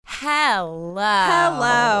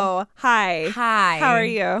Hello. Hi. How are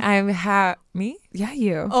you? Me? Yeah,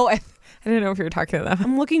 you. Oh, I didn't know if you were talking to them.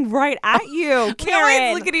 I'm looking right at you, Karen. We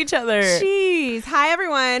always look at each other. Jeez. Hi,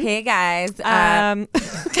 everyone. Hey, guys.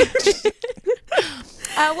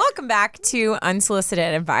 Welcome back to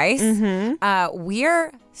Unsolicited Advice.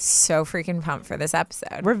 We're so freaking pumped for this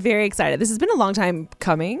episode. We're very excited. This has been a long time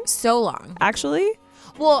coming, so long. actually.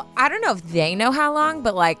 Well, I don't know if they know how long,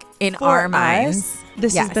 but like in For our minds,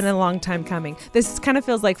 this yes. has been a long time coming. This kind of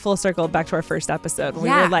feels like full circle back to our first episode. When we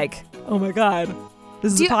Yeah. were like, oh my God,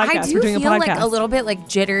 this is a podcast. I do we're doing feel a podcast. like a little bit like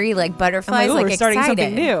jittery, like butterflies, I'm like we're starting excited.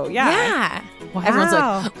 something new. Yeah. Wow. Everyone's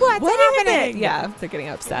like, what's happening? Yeah, they're getting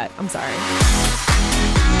upset. I'm sorry.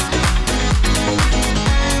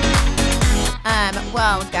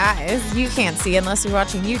 Well, guys, you can't see unless you're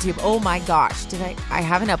watching YouTube. Oh my gosh, I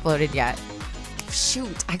haven't uploaded yet.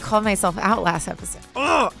 Shoot, I called myself out last episode.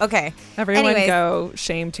 Oh, okay. Everyone Anyways. go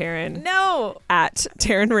shame Taryn. No. At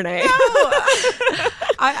Taryn Renee.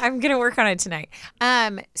 I'm going to work on it tonight.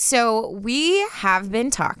 So we have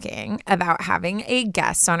been talking about having a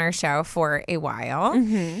guest on our show for a while.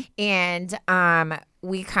 And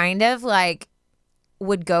we kind of like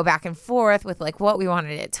would go back and forth with like what we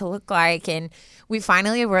wanted it to look like. And we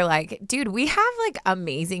finally were like, dude, we have like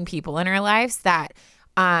amazing people in our lives that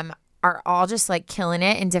are all just like killing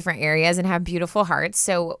it in different areas and have beautiful hearts.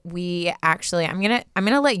 So we actually, I'm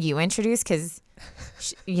gonna let you introduce because,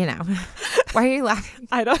 you know, why are you laughing?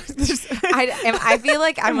 I don't. I feel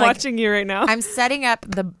like I'm like, watching you right now. I'm setting up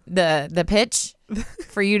the pitch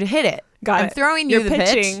for you to hit it. I'm throwing you You're the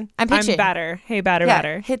pitching. pitch. I'm pitching. I'm batter. Hey, batter, Yeah,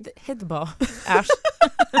 batter. hit the ball, Ash.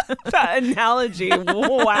 That analogy.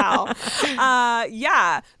 Wow.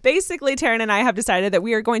 Yeah. Basically, Taryn and I have decided that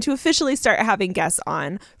we are going to officially start having guests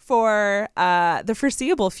on for the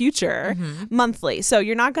foreseeable future monthly. So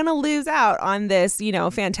you're not going to lose out on this,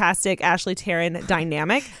 fantastic Ashley Taryn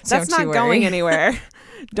dynamic. That's Don't you not going worry. anywhere.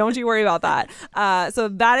 Don't you worry about that. So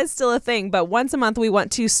that is still a thing. But once a month, we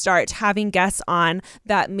want to start having guests on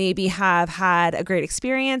that maybe have had a great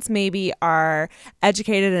experience, maybe are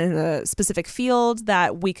educated in a specific field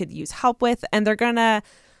that we could use help with. And they're going to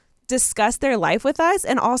discuss their life with us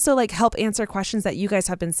and also like help answer questions that you guys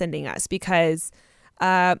have been sending us, because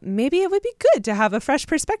maybe it would be good to have a fresh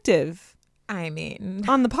perspective I mean,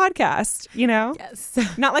 on the podcast, yes.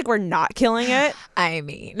 Not like we're not killing it. I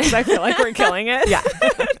mean, 'Cause I feel like we're killing it. Yeah.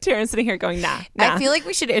 Taryn's sitting here going, nah. I feel like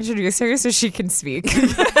we should introduce her so she can speak.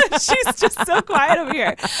 She's just so quiet over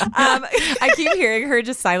here. I keep hearing her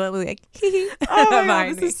just silently like, hee Oh my God,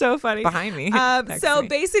 behind this me. is so funny. Behind me. Next So to me.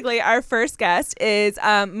 basically, our first guest is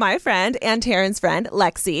my friend and Taryn's friend,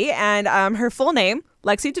 Lexi, and her full name,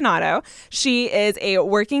 Lexi Donato. She is a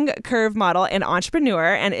working curve model and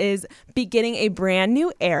entrepreneur and is beginning a brand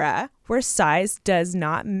new era where size does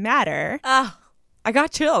not matter. I got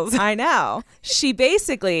chills. I know. She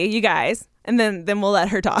basically, you guys, and then we'll let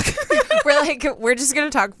her talk. We're just going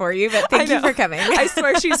to talk for you, but thank you for coming. I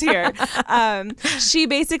swear she's here. She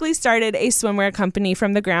basically started a swimwear company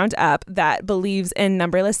from the ground up that believes in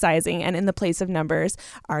numberless sizing, and in the place of numbers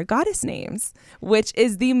are goddess names, which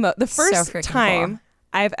is the first freaking time cool.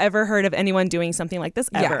 I've ever heard of anyone doing something like this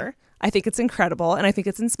ever. Yeah. I think it's incredible, and I think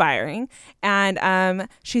it's inspiring. And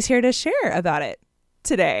she's here to share about it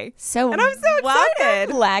today. So And I'm so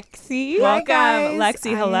excited. Welcome, Lexi. Welcome, guys.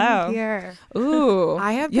 Lexi. I Hello. am here. Ooh,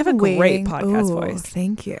 I have you have a been great waiting. podcast Ooh, voice.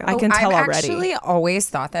 Thank you. I can tell I've already. actually always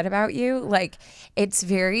thought that about you. Like, it's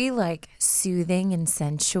very like soothing and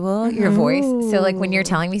sensual, your voice. So like when you're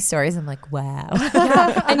telling me stories, I'm like, wow.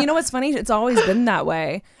 Yeah. And you know what's funny? It's always been that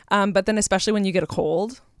way. But then especially when you get a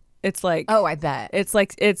cold, it's like, Oh, I bet.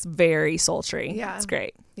 it's very sultry. Yeah. It's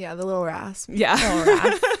great. Yeah, the little rasp. Yeah.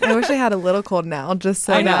 I wish I had a little cold now, just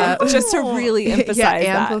so I know. that Just to really emphasize yeah, that.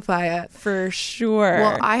 amplify it. For sure.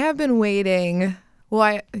 Well, I have been waiting.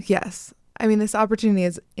 Yes. I mean, this opportunity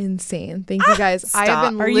is insane. Thank you guys. I have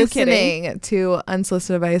stop. been Are you kidding? listening to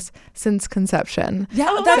Unsolicited Advice since conception.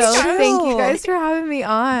 Yeah, that's So true. thank you guys for having me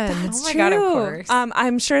on. That's Oh my God, of true. course.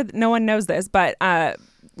 I'm sure that no one knows this, but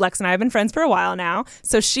Lex and I have been friends for a while now.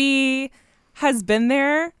 So she has been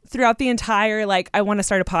there throughout the entire, I want to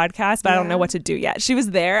start a podcast, but I don't know what to do yet. She was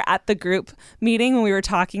there at the group meeting when we were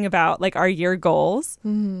talking about our year goals.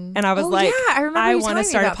 And I was yeah, I remember you want to telling me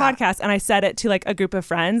start a about that. podcast. And I said it to a group of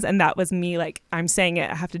friends, and that was me I'm saying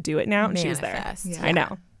it. I have to do it now. And she was there. Manifest. Yeah. I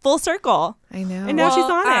know. Full circle. I know. And now she's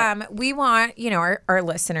on it. We want, our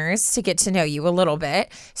listeners to get to know you a little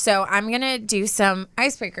bit. So I'm going to do some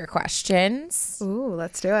icebreaker questions, Ooh,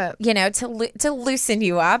 let's do it. to loosen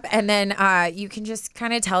you up. And then you can just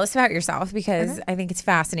kind of tell us about yourself because I think it's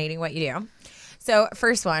fascinating what you do. So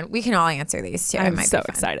first one, we can all answer these too. It I'm might so be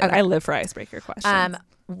fun. excited. Okay. I live for icebreaker questions.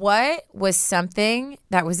 What was something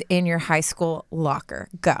that was in your high school locker?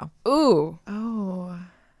 Go. Ooh. Oh.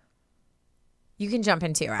 You can jump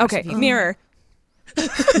in too. Ash, Okay. if you- Mirror.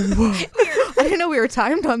 I didn't know we were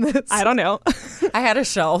timed on this. I don't know. I had a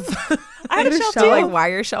shelf. I had a had a shelf shelf. too. Like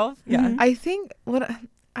wire shelf. Yeah. I think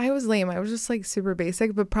I was lame. I was just like super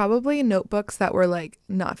basic, but probably notebooks that were like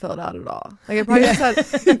not filled out at all. Like I probably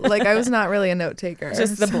just had like I was not really a note taker.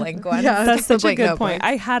 Just the blank one. Yeah, That's just the such a blank good notebook. point.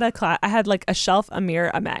 I had I had like a shelf, a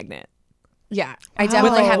mirror, a magnet. Yeah. I Wow.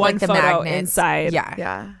 definitely With, had one like the photo magnets inside. Yeah.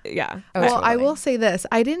 Yeah. Yeah. Oh, Well, I totally. will say this.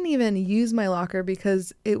 I didn't even use my locker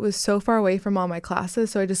because it was so far away from all my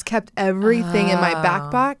classes. So I just kept everything in my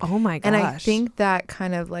backpack. Oh my gosh. And I think that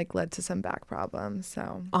kind of like led to some back problems.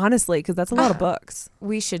 So honestly, because that's a lot of books.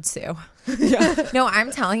 We should sue. No,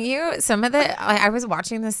 I'm telling you, some of the I was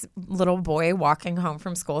watching this little boy walking home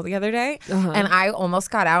from school the other day, and I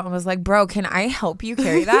almost got out and was like, "Bro, can I help you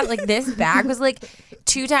carry that?" Like this bag was like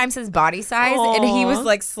 2 times his body size, and he was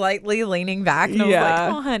like slightly leaning back, and I was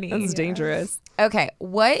like, "Oh, honey, That's dangerous. Okay,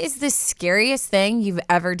 what is the scariest thing you've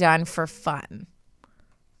ever done for fun?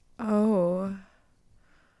 Oh.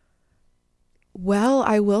 Well,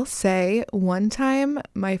 I will say one time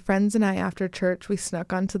my friends and I after church we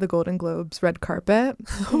snuck onto the Golden Globes red carpet.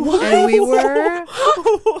 And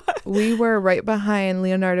we were right behind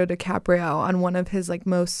Leonardo DiCaprio on one of his like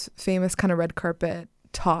most famous kind of red carpet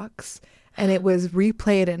talks. And it was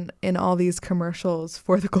replayed in all these commercials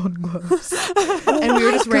for the Golden Globes. And we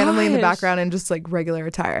were just randomly in the background in just like regular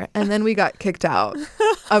attire. And then we got kicked out,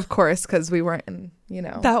 of course, because we weren't in,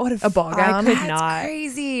 That would have a ball gown. I could That's not.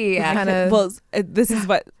 crazy. Yeah. kinda- Well, this is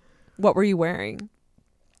what were you wearing?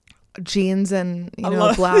 Jeans and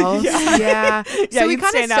little- blouse. yeah. Yeah. Yeah, So we you'd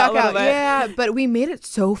kind of stand out a stuck little out. bit. Yeah, but we made it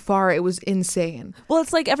so far. It was insane. Well,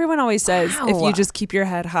 it's like everyone always says, if Wow. you just keep your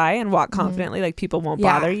head high and walk confidently, like people won't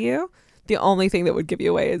Yeah. bother you. The only thing that would give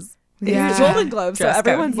you away is Yeah. Golden Globes. So Dress code.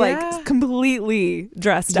 everyone's Yeah. like completely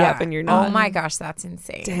dressed up, and you're not. Oh my gosh, that's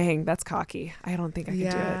insane. Dang, that's cocky. I don't think I could do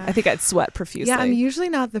it. Yeah. I think I'd sweat profusely. Yeah, I'm usually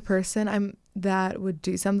not the person that would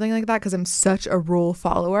do something like that because I'm such a rule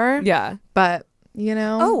follower. Yeah. But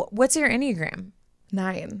Oh, what's your Enneagram?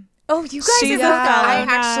 9. Oh, you guys She's are a both that. I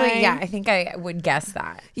fellow actually, nine. I think I would guess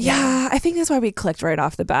that. Yeah, I think that's why we clicked right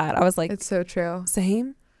off the bat. I was like, It's so true.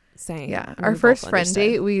 same. Yeah, And our we first both friend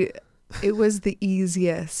understood. date, it was the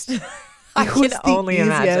easiest. I It can was the only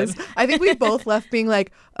imagine. I think we both left being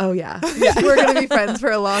like, oh yeah, we're gonna be friends for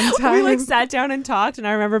a long time. We like sat down and talked, and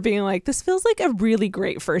I remember being like, "This feels like a really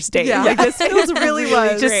great first date. Yeah. Like this feels really,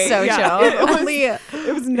 was. Just great. so Yeah. chill. It only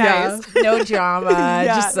It was nice. No drama,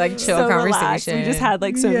 Yeah. just like chill So relaxed. conversation. We just had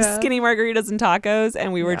like some Yeah. skinny margaritas and tacos,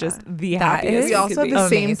 and we were Yeah. just the That happiest. is- we we also could have be. the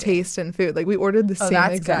same Amazing. taste in food. Like we ordered the same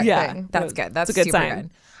that's exact good. Yeah. thing. That's good. That's It's a good super sign.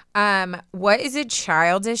 good. What is a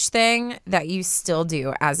childish thing that you still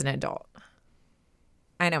do as an adult?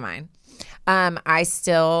 I know mine. I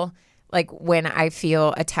still like when I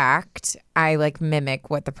feel attacked, I like mimic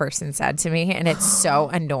what the person said to me, and it's so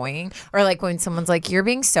annoying. Or like when someone's like, "You're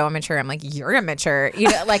being so immature," I'm like, "You're immature."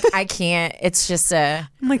 Like I can't. It's just a.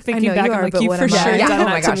 I'm like thinking know back. you I'm are, like, but you what for am I? sure Yeah. done Oh that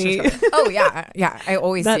my gosh. to me. Oh yeah. I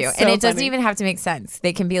always That's do, so and it doesn't funny. even have to make sense.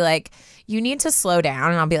 They can be like, "You need to slow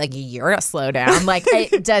down," and I'll be like, "You're to slow down." Like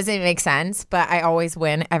it doesn't make sense, but I always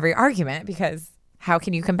win every argument because how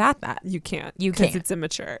can you combat that? You can't. You 'cause can't. It's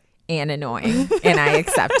immature. And annoying, and I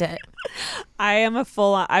accept it. I am a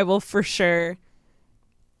full. I will for sure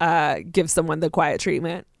give someone the quiet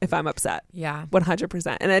treatment if I'm upset. Yeah.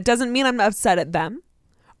 100%. And it doesn't mean I'm upset at them,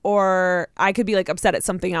 or I could be like upset at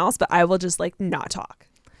something else, but I will just like not talk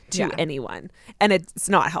to Yeah. anyone, and it's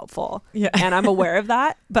not helpful. Yeah. And I'm aware of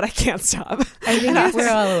that, but I can't stop. I think it's, We're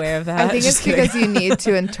all aware of that. I think Just it's kidding. because you need to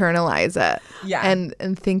internalize it Yeah. and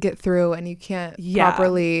think it through, and you can't Yeah.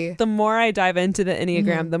 properly. The more I dive into the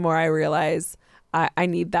Enneagram, the more I realize I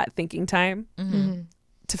need that thinking time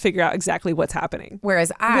to figure out exactly what's happening.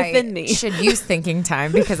 Whereas I Within me. should use thinking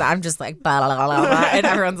time because I'm just like blah, blah, blah, blah, blah, and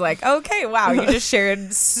everyone's like, okay, wow, you just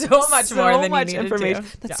shared so much So more than much you needed information.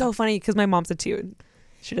 to. That's Yeah. so funny because my mom's a 2. And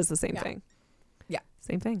she does the same Yeah. thing. Yeah.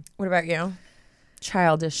 Same thing. What about you?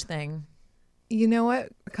 Childish thing. You know what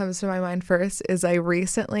comes to my mind first is I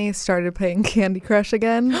recently started playing Candy Crush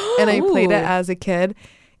again, and I played it Ooh. as a kid.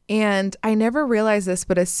 And I never realized this,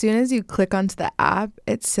 but as soon as you click onto the app,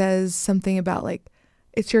 it says something about like,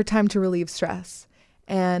 it's your time to relieve stress.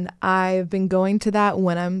 And I've been going to that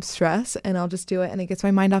when I'm stressed, and I'll just do it, and it gets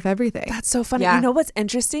my mind off everything. That's so funny. Yeah. You know what's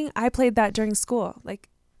interesting? I played that during school, like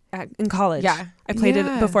in college. Yeah. I played it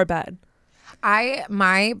Yeah. before bed.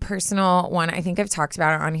 My personal one, I think I've talked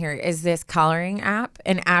about it on here, is this coloring app.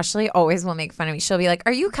 And Ashley always will make fun of me. She'll be like,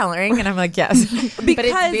 "Are you coloring?" And I'm like, "Yes."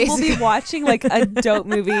 Because we'll be watching like a dope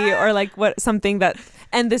movie or like something that,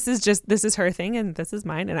 and this is her thing and this is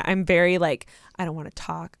mine. And I'm very like, I don't want to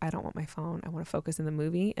talk. I don't want my phone. I want to focus in the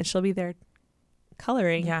movie. And she'll be there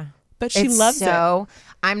coloring. Yeah. But she loves it.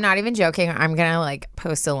 I'm not even joking. I'm going to like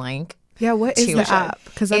post a link. Yeah, what is the app?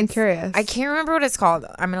 Because I'm curious. I can't remember what it's called.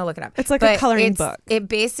 I'm going to look it up. It's like a coloring book. It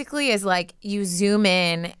basically is like you zoom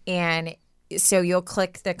in, and so you'll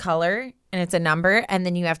click the color and it's a number, and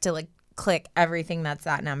then you have to like click everything that's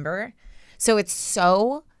that number. So it's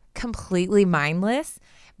so completely mindless,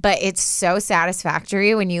 but it's so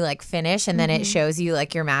satisfactory when you like finish and then it shows you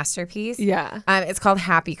like your masterpiece. Yeah. It's called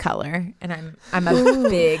Happy Color, and I'm a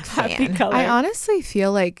big fan. Happy Color. I honestly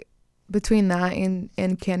feel like between that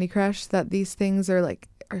and Candy Crush, that these things are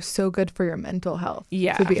so good for your mental health.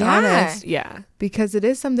 Yeah. To be honest. Yeah. Because it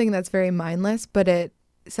is something that's very mindless, but it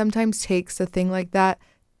sometimes takes a thing like that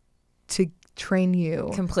to train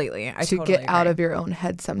you Completely. I to totally get out agree. of your own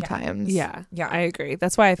head sometimes. Yeah. Yeah. I agree.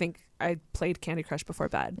 That's why I think I played Candy Crush before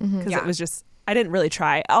bed. Because Yeah. it was just, I didn't really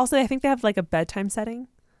try. Also, I think they have like a bedtime setting.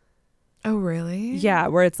 Oh, really? Yeah.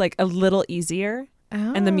 Where it's like a little easier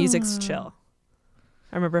and the music's Oh. chill.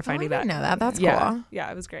 I remember finding I didn't that. know that. That's Yeah. cool.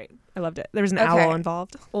 Yeah, it was great. I loved it. There was an Okay. owl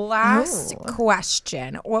involved. Last Oh.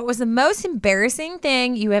 question. What was the most embarrassing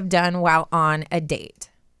thing you have done while on a date?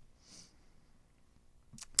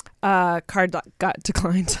 Card got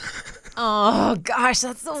declined. Oh gosh,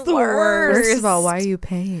 that's the the worst. First of all, why are you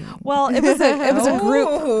paying? Well, it was a group.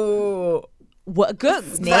 Ooh. What good?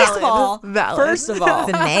 Valid. First of all,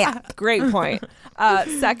 Snap. great point.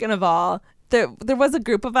 Second of all, there was a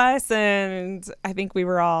group of us, and I think we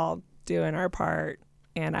were all doing our part.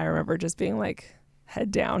 And I remember just being like,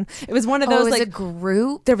 head down. It was one of Oh, those it was like a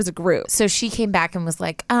group. there was a group. So she came back and was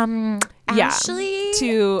like, Ashley,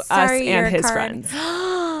 to sorry, us and your his card- friends.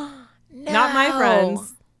 No. Not my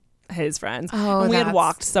friends, his friends. Oh, and we had that's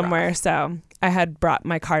walked somewhere, so I had brought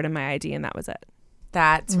my card and my ID, and that was it.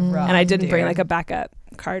 That's rough. And I didn't bring dude. like a backup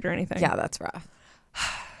card or anything. Yeah, that's rough.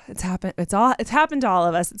 It's happened. It's happened to all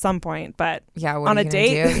of us at some point, but Yeah, what on are a you gonna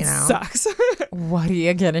date, do, you it know? sucks. What are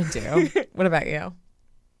you gonna do? What about you?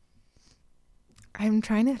 I'm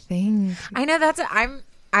trying to think. I know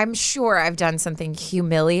I'm sure I've done something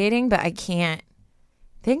humiliating, but I can't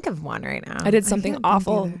think of one right now. I did something can't think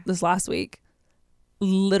awful either. this last week.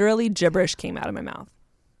 Literally gibberish came out of my mouth.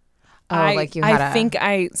 Oh, like you had I think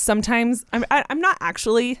I sometimes I'm not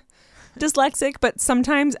actually dyslexic, but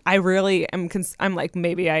sometimes I really am. I'm like,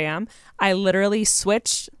 maybe I am. I literally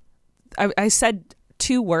switched. I said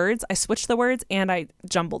 2 words. I switched the words and I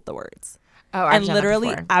jumbled the words. Oh, I've And done that literally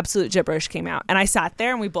before. absolute gibberish came out. And I sat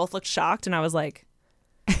there and we both looked shocked. And I was like,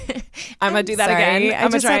 I'm gonna do that Sorry, again. I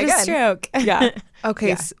I'm gonna just try had a again. stroke. Yeah. Okay,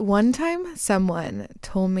 Yeah. one time someone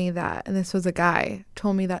told me that, and this was a guy,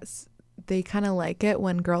 told me that they kind of like it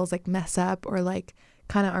when girls like mess up or like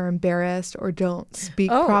kind of are embarrassed or don't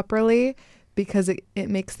speak Oh. properly because it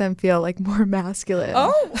makes them feel like more masculine.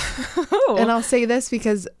 Oh. And I'll say this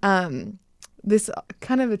because this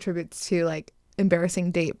kind of attributes to like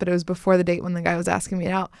embarrassing date, but it was before the date when the guy was asking me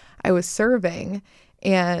out. I was serving,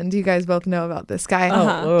 and you guys both know about this guy.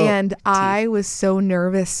 Uh-huh. And I was so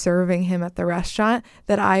nervous serving him at the restaurant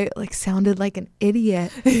that I like sounded like an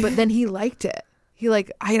idiot, but then he liked it.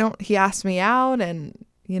 He asked me out, and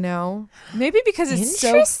Maybe because it's so.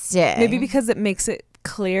 Interesting. Maybe because it makes it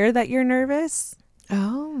clear that you're nervous.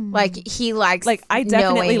 oh, like he likes. Like I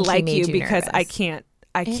definitely knowing he like made you because I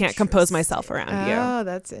nervous. can't compose myself around you. oh,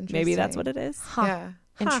 that's interesting. Maybe that's what it is. Huh. Yeah.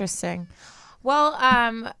 Interesting. Well,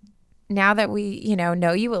 now that we,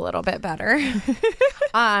 know you a little bit better,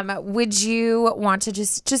 would you want to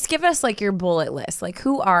just give us like your bullet list? Like,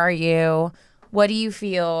 who are you? What do you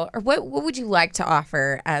feel, or what would you like to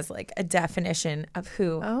offer as like a definition of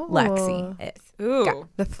who Oh. Lexi is? Ooh.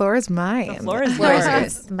 The floor is mine. The floor is Floor is yours.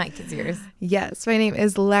 yours. The mic is yours. Yes, my name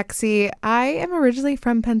is Lexi. I am originally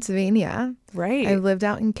from Pennsylvania. Right. I've lived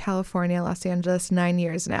out in California, Los Angeles, 9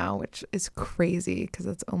 years now, which is crazy because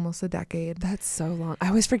it's almost a decade. That's so long. I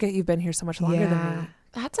always forget you've been here so much longer than me.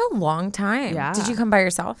 That's a long time. Yeah. Did you come by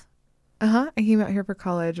yourself? I came out here for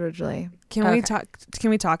college originally. Can Okay. we talk?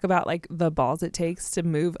 Can we talk about like the balls it takes to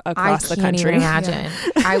move I across the can't country? even imagine.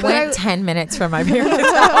 I went 10 minutes from my parents'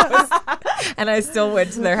 house, and I still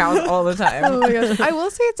went to their house all the time. Oh my gosh. I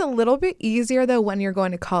will say it's a little bit easier though when you're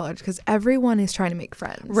going to college because everyone is trying to make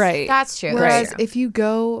friends. Right. That's true. Whereas That's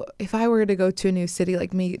true. if I were to go to a new city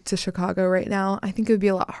like me to Chicago right now, I think it would be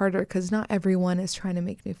a lot harder because not everyone is trying to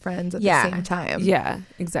make new friends at Yeah. the same time. Yeah.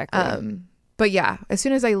 Exactly. But yeah, as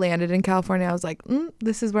soon as I landed in California, I was like,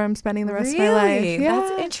 this is where I'm spending the rest of my life. Really? Yeah.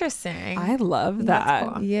 That's interesting. I love That's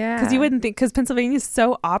that. cool. Yeah. Because you wouldn't think, because Pennsylvania is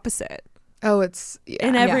so opposite Oh, it's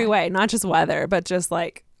in every way, not just weather, but just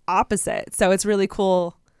like opposite. So it's really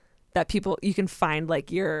cool that you can find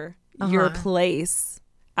like your place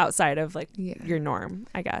outside of like your norm,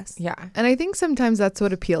 I guess. Yeah. And I think sometimes that's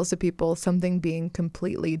what appeals to people, something being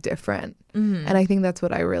completely different. And I think that's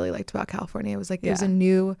what I really liked about California. It was like there's a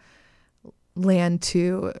new land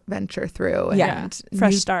to venture through. And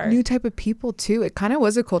fresh start. New type of people too. It kind of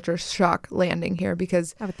was a culture shock landing here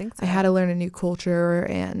because I would think so. I had to learn a new culture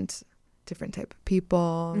and different type of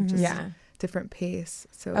people, just different pace.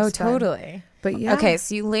 So it was fun. Totally. But yeah. Okay,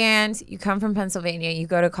 so you land, you come from Pennsylvania, you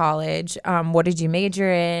go to college. What did you major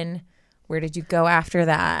in? Where did you go after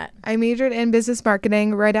that? I majored in business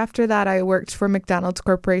marketing. Right after that, I worked for McDonald's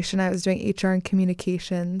Corporation. I was doing HR and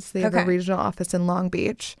communications. They have a regional office in Long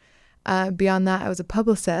Beach. Beyond that, I was a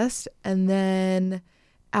publicist. And then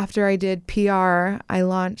after I did PR, I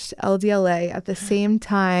launched LDLA. At the same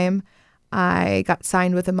time, I got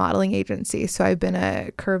signed with a modeling agency. So I've been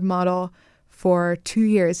a curve model for 2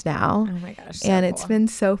 years now. Oh my gosh. And it's been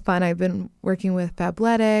so fun. I've been working with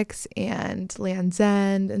Fabletics and Land's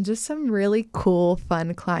End and just some really cool,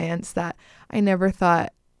 fun clients that I never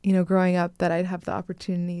thought, growing up that I'd have the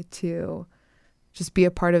opportunity to just be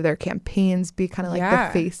a part of their campaigns, be kind of like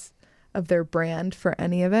the face of their brand for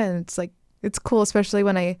any of it. And it's like, it's cool, especially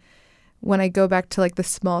when I go back to like the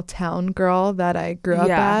small town girl that I grew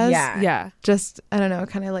up as. Yeah. Just, I don't know,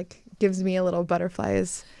 kind of like gives me a little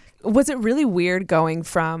butterflies. Was it really weird going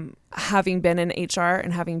from having been in HR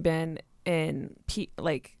and having been in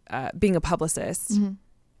being a publicist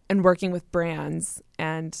and working with brands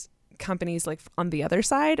and companies like on the other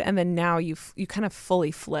side, and then now you kind of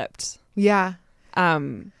fully flipped? Yeah.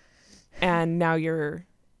 And now you're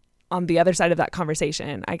on the other side of that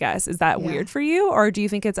conversation, I guess. Is that weird for you, or do you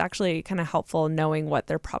think it's actually kind of helpful knowing what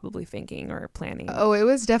they're probably thinking or planning? Oh, it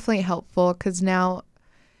was definitely helpful because now.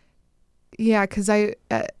 Yeah, because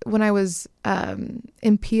when I was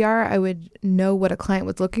in PR, I would know what a client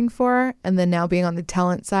was looking for. And then now being on the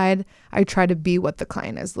talent side, I try to be what the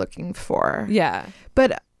client is looking for. Yeah.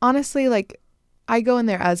 But honestly, like I go in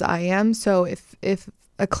there as I am. So if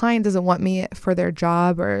a client doesn't want me for their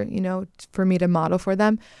job or, for me to model for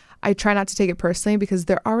them, I try not to take it personally because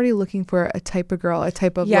they're already looking for a type of girl, a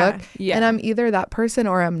type of look. Yeah. And I'm either that person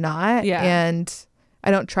or I'm not. Yeah. And I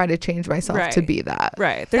don't try to change myself to be that.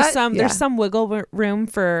 Right. There's some wiggle room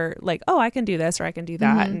for like, oh, I can do this or I can do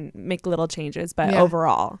that and make little changes. But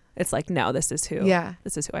overall, it's like, no, this is who I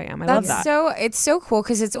am. I love that. It's so cool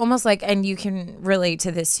because it's almost like, and you can relate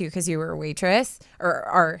to this too because you were a waitress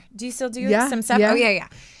or do you still do some stuff? Yeah. Oh, yeah.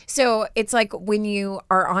 So it's like when you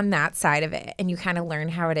are on that side of it and you kind of learn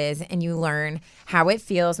how it is and you learn how it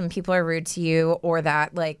feels when people are rude to you or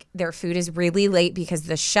that like their food is really late because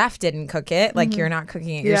the chef didn't cook it, like you're not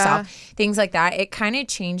cooking it yourself, things like that. It kind of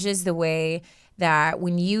changes the way that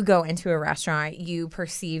when you go into a restaurant, you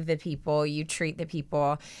perceive the people, you treat the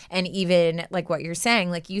people, and even like what you're saying,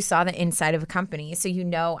 like you saw the inside of a company. So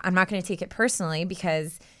I'm not going to take it personally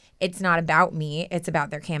because it's not about me, it's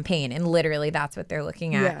about their campaign. And literally that's what they're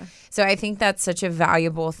looking at. Yeah. So I think that's such a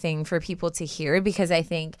valuable thing for people to hear because I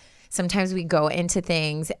think sometimes we go into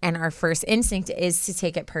things and our first instinct is to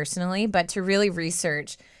take it personally, but to really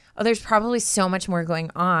research, there's probably so much more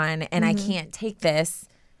going on and I can't take this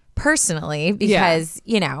personally because,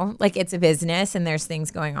 like it's a business and there's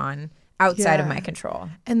things going on outside of my control.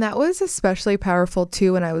 And that was especially powerful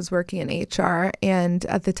too when I was working in HR. And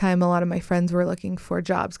at the time, a lot of my friends were looking for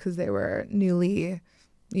jobs because they were newly,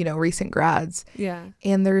 recent grads. Yeah.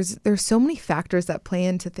 And there's so many factors that play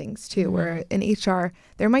into things too, where in HR,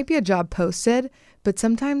 there might be a job posted, but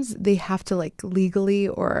sometimes they have to like legally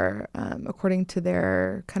or according to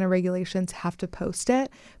their kind of regulations have to post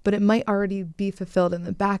it, but it might already be fulfilled in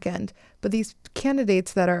the back end. But these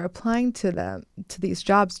candidates that are applying to these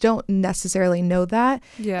jobs don't necessarily know that.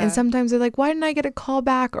 Yeah. And sometimes they're like, why didn't I get a call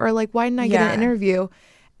back? Or like, why didn't I get an interview?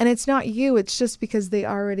 And it's not you. It's just because they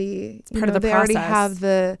already, part of the they process. already have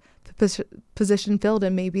the position filled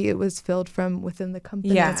and maybe it was filled from within the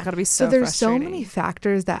company. Yeah, it's got to be so there's so frustrating. many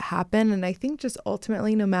factors that happen. And I think just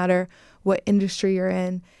ultimately, no matter what industry you're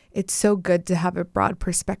in, it's so good to have a broad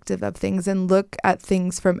perspective of things and look at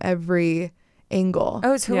things from every angle.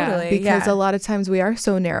 Oh, totally. Because a lot of times we are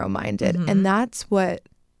so narrow-minded. And that's what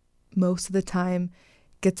most of the time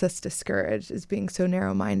gets us discouraged, is being so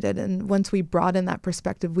narrow-minded. And once we broaden that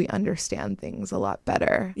perspective, we understand things a lot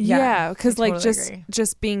better. Yeah, because I like totally agree.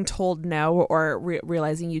 just being told no or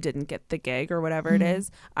realizing you didn't get the gig or whatever it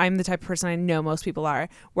is. I'm the type of person, I know most people are,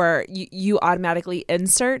 where you automatically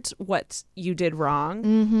insert what you did wrong,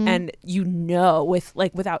 and you know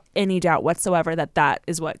without any doubt whatsoever that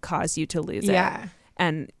is what caused you to lose it.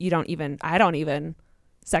 And I don't even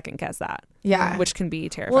second guess that. Yeah. Which can be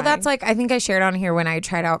terrifying. Well, that's like, I think I shared on here when I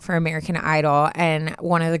tried out for American Idol, and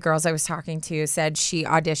one of the girls I was talking to said she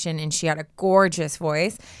auditioned and she had a gorgeous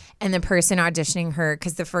voice. And the person auditioning her,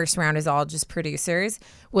 because the first round is all just producers,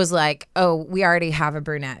 was like, oh, we already have a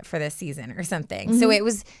brunette for this season or something. So it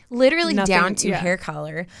was literally down to hair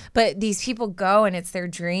color. But these people go and it's their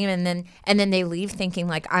dream, and then they leave thinking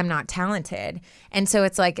like, I'm not talented. And so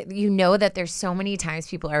it's like, you know that there's so many times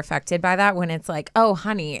people are affected by that when it's like, oh,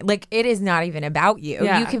 honey, like it is not even about you.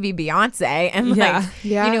 Yeah. You could be Beyonce and like,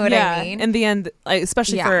 you know what I mean? In the end, like,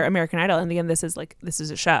 especially for American Idol, in the end, this is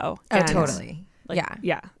a show. Oh, And totally.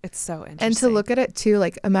 yeah, it's so interesting. And to look at it too,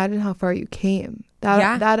 like imagine how far you came.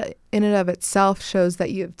 That in and of itself shows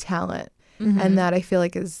that you have talent, and that I feel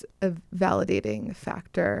like is a validating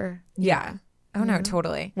factor. Yeah. Oh no,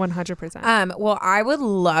 totally. 100%. Well, I would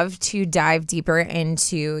love to dive deeper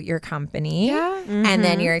into your company and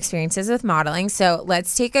then your experiences with modeling. So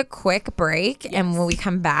let's take a quick break, and when we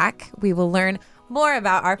come back, we will learn more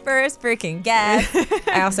about our first freaking guest.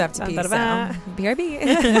 I also have to pee, so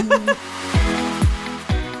BRB.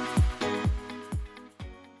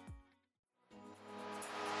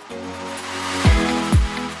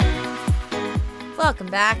 Welcome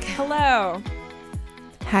back. Hello.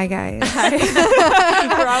 Hi guys.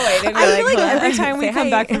 We're all waiting. I feel like every time we come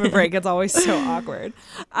back from a break, it's always so awkward.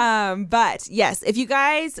 But yes, if you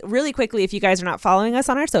guys, really quickly, if you guys are not following us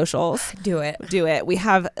on our socials, do it. We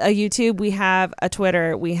have a YouTube, we have a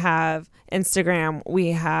Twitter, we have Instagram,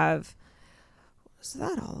 we have, is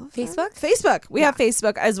that all of Facebook? Facebook. We have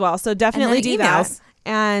Facebook as well. So definitely do that. emails.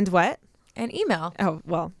 And what? An email Oh,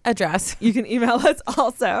 well, address. you can email us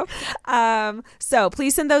also. So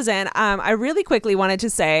please send those in. I really quickly wanted to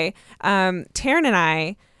say, Taryn and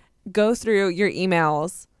I go through your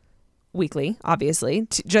emails weekly, obviously,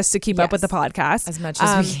 just to keep up with the podcast as much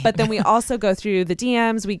as we can. But then we also go through the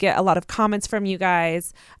DMs. We get a lot of comments from you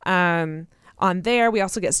guys on there. We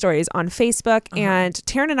also get stories on Facebook. And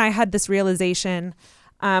Taryn and I had this realization,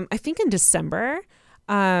 I think in December,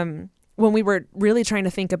 when we were really trying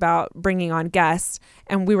to think about bringing on guests,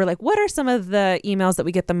 and we were like, what are some of the emails that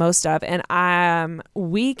we get the most of? And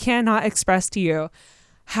we cannot express to you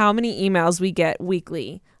how many emails we get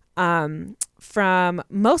weekly from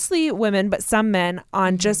mostly women, but some men,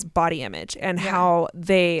 on just body image and how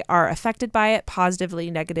they are affected by it,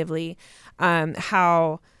 positively, negatively,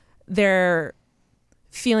 how they're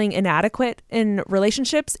feeling inadequate in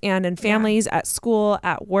relationships and in families, at school,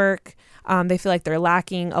 at work. They feel like they're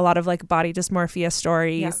lacking, a lot of like body dysmorphia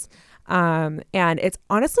stories. And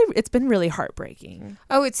it's been really heartbreaking.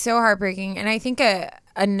 Oh, it's so heartbreaking. And I think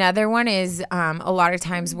another one is a lot of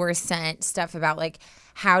times we're sent stuff about like,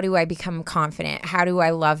 how do I become confident? How do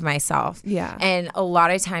I love myself? Yeah. And a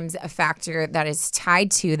lot of times a factor that is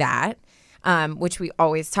tied to that, which we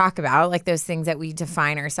always talk about, like those things that we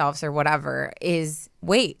define ourselves or whatever, is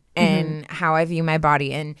weight and how I view my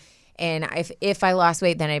body. And if I lost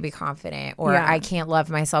weight, then I'd be confident, or I can't love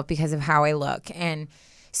myself because of how I look. And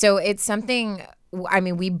so it's something, I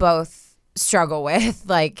mean, we both struggle with,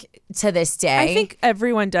 like, to this day. I think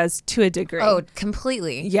everyone does to a degree. Oh,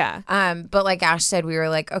 completely. Yeah. But like Ash said, we were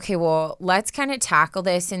like, okay, well, let's kind of tackle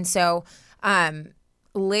this. And so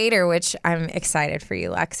later, which I'm excited for you,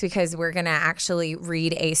 Lex, because we're going to actually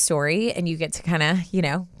read a story and you get to kind of,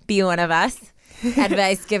 be one of us.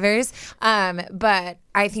 Advice givers. But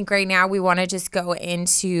I think right now we want to just go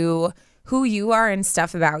into who you are and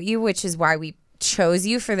stuff about you, which is why we chose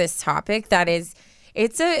you for this topic. That is,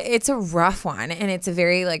 it's a rough one, and it's a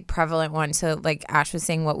very like prevalent one. So like Ash was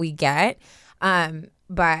saying, what we get.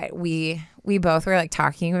 But we both were like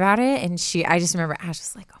talking about it, and I just remember Ash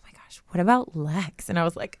was like, oh my gosh, what about Lex? And I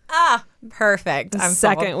was like, perfect. The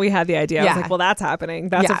second we had the idea, I was like, well, that's happening.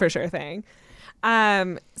 That's a for sure thing.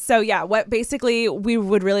 So yeah, what basically we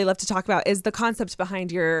would really love to talk about is the concept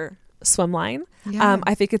behind your swim line. Yeah.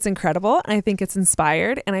 I think it's incredible, and I think it's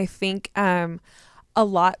inspired, and I think a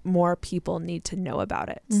lot more people need to know about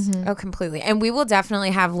it. Oh, completely. And we will definitely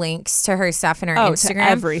have links to her stuff in our Instagram. To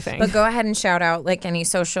everything. But go ahead and shout out like any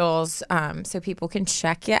socials so people can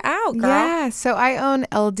check you out, girl. Yeah, so I own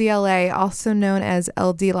LDLA, also known as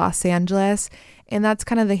LD Los Angeles, and that's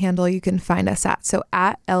kind of the handle you can find us at. So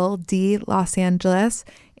at LD Los Angeles,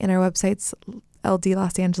 and our website's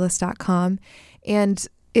ldlosangeles.com. And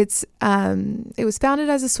it was founded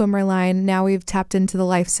as a swimwear line. Now we've tapped into the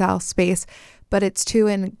lifestyle space, but it's to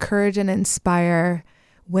encourage and inspire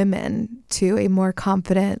women to a more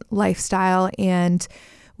confident lifestyle. And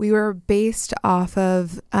we were based off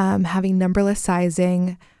of having numberless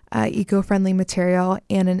sizing, eco-friendly material,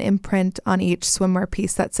 and an imprint on each swimwear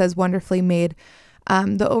piece that says wonderfully made.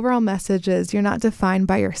 The overall message is you're not defined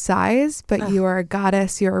by your size, but you are a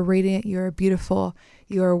goddess, you're radiant, you're beautiful,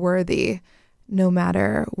 you are worthy, no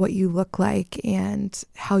matter what you look like and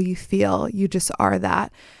how you feel. You just are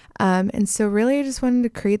that. And so really I just wanted to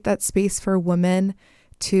create that space for women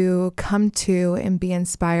to come to and be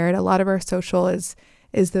inspired. A lot of our social is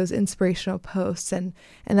those inspirational posts and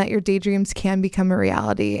that your daydreams can become a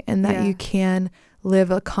reality and that you can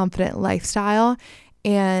live a confident lifestyle.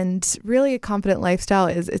 And really a confident lifestyle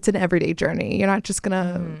it's an everyday journey. You're not just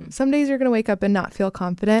some days you're gonna wake up and not feel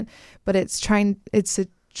confident, but it's trying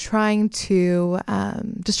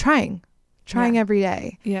every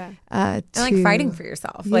day. Yeah. And like fighting for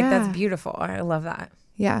yourself. Like that's beautiful. I love that.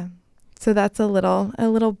 Yeah. So that's a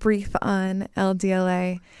little brief on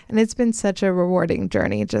LDLA, and it's been such a rewarding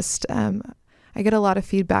journey. Just I get a lot of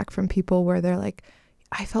feedback from people where they're like,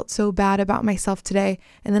 I felt so bad about myself today,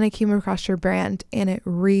 and then I came across your brand and it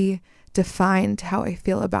redefined how I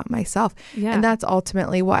feel about myself. Yeah. And that's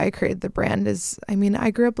ultimately why I created the brand.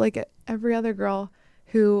 I grew up like every other girl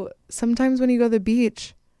who sometimes when you go to the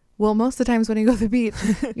beach, most of the times when you go to the beach,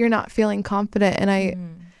 you're not feeling confident.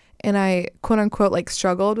 And I quote unquote like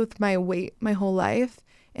struggled with my weight my whole life.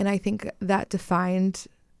 And I think that defined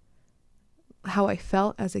how I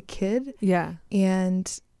felt as a kid. Yeah.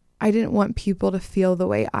 And I didn't want people to feel the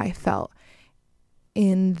way I felt,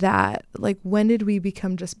 in that, like, when did we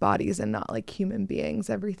become just bodies and not like human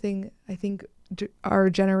beings? Everything, I think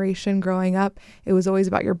our generation growing up, it was always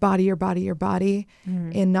about your body,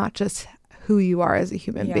 and not just who you are as a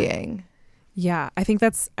human being. Yeah, I think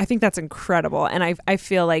that's incredible. And I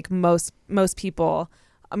feel like most people,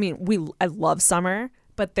 I love summer,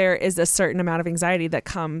 but there is a certain amount of anxiety that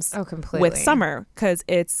comes with summer because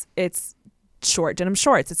it's short denim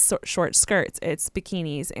shorts, it's short skirts, it's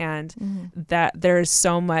bikinis, and that there's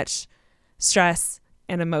so much stress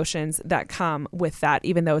and emotions that come with that,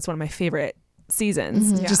 even though it's one of my favorite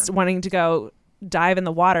seasons. Just wanting to go dive in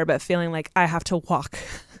the water, but feeling like I have to walk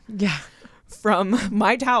from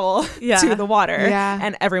my towel to the water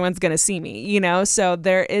and everyone's going to see me, So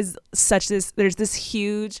there's this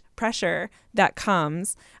huge pressure that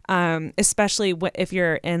comes, especially if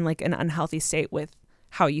you're in like an unhealthy state with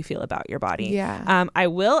how you feel about your body. Yeah. I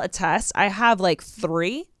will attest, I have like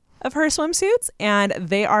 3 of her swimsuits and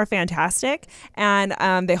they are fantastic,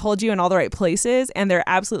 and they hold you in all the right places and they're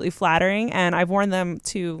absolutely flattering, and I've worn them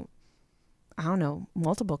to, I don't know,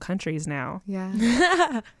 multiple countries now.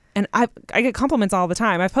 Yeah. And I get compliments all the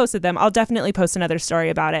time. I've posted them. I'll definitely post another story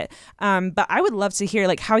about it. But I would love to hear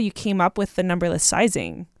like how you came up with the numberless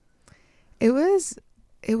sizing. It was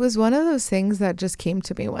one of those things that just came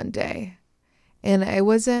to me one day. And I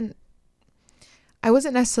wasn't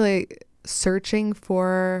necessarily searching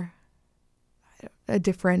for a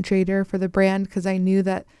differentiator for the brand, because I knew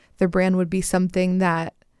that the brand would be something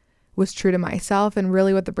that was true to myself. And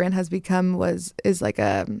really what the brand has become is like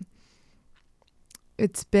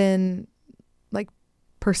it's been like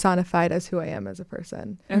personified as who I am as a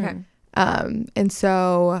person. Okay. And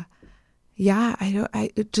so,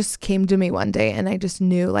 it just came to me one day and I just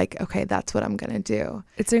knew like, okay, that's what I'm going to do.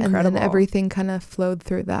 It's incredible. And then everything kind of flowed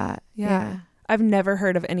through that. Yeah. I've never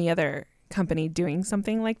heard of any other company doing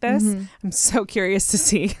something like this. I'm so curious to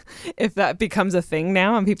see if that becomes a thing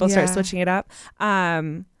now and people start switching it up.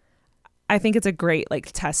 I think it's a great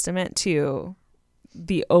like testament to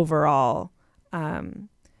the overall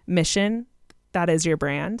mission that is your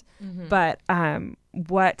brand. But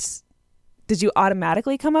what did you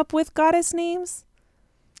automatically come up with goddess names,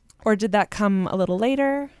 or did that come a little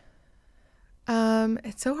later?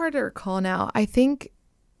 It's so hard to recall now. I'm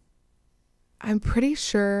pretty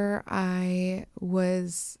sure I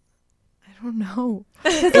don't know.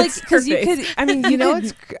 Because you could, I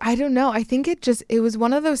don't know. I think it was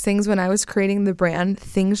one of those things when I was creating the brand,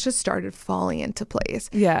 things just started falling into place.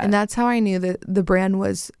 Yeah. And that's how I knew that the brand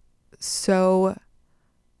was so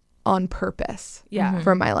on purpose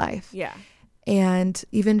for my life. Yeah. And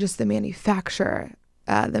even just the manufacturer,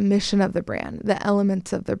 the mission of the brand, the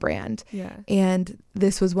elements of the brand. Yeah. And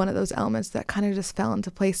this was one of those elements that kind of just fell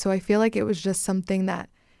into place. So I feel like it was just something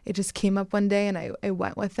that it just came up one day and I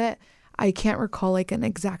went with it. I can't recall like an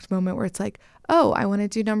exact moment where it's like, oh, I want to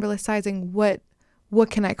do numberless sizing. What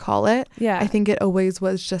can I call it? Yeah. I think it always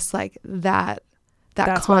was just like that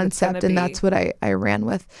That's what it's concept, gonna and be. that's what I ran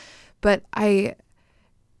with. But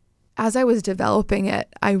as I was developing it,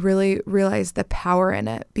 I really realized the power in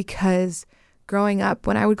it, because growing up,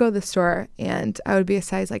 when I would go to the store and I would be a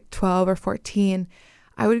size like 12 or 14,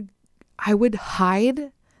 I would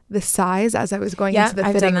hide the size as I was going into the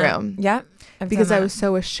fitting room. Yep. Because I was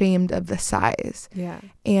so ashamed of the size. Yeah.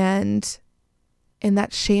 And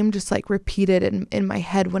that shame just like repeated in my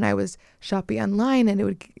head when I was shopping online, and it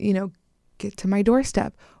would, get to my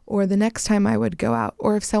doorstep, or the next time I would go out,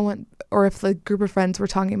 or if the group of friends were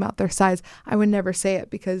talking about their size, I would never say it,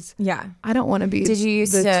 because I don't want to be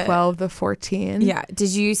the 12, the 14. Yeah. Did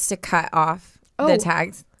you used to cut off the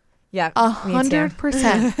tags? Yeah.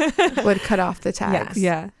 100% would cut off the tags.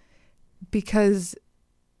 Yeah. Because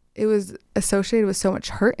it was associated with so much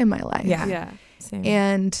hurt in my life. Yeah. Yeah. Same.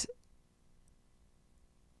 And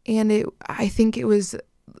I think it was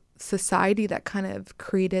society that kind of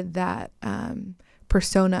created that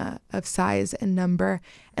persona of size and number.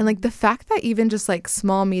 And like the fact that even just like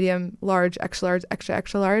small, medium, large, extra large, extra,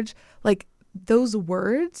 extra large, like those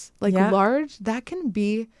words, like large, that can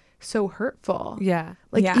be so hurtful. Yeah.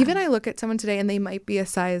 Like even I look at someone today and they might be a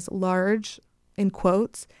size large in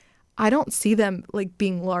quotes. I don't see them like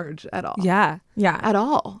being large at all. Yeah. Yeah. At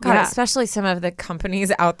all. God, especially some of the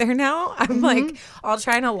companies out there now. I'm like, I'll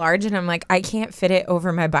try and enlarge, and I'm like, I can't fit it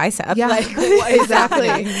over my bicep. Yeah. Like, what is Exactly.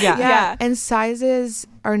 happening? Yeah. And sizes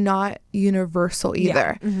are not universal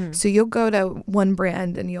either. So you'll go to one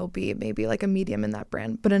brand and you'll be maybe like a medium in that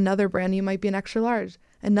brand, but another brand you might be an extra large.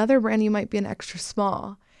 Another brand you might be an extra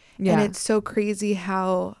small. Yeah. And it's so crazy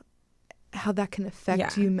how that can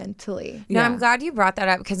affect you mentally. No, I'm glad you brought that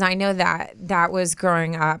up, because I know that was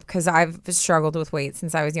growing up, because I've struggled with weight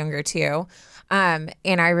since I was younger too. And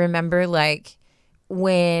I remember like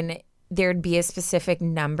when there'd be a specific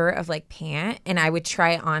number of like pant, and I would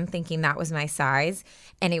try it on thinking that was my size,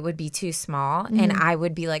 and it would be too small. And I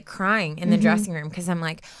would be like crying in the dressing room, because I'm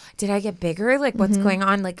like, did I get bigger? Like what's going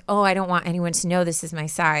on? Like, oh, I don't want anyone to know this is my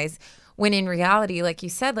size. When in reality, like you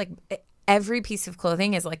said, like every piece of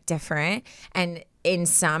clothing is like different, and in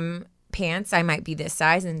some pants I might be this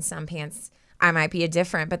size, and in some pants I might be a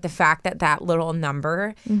different, but the fact that little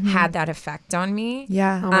number had that effect on me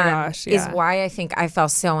Oh my gosh, is why I think I fell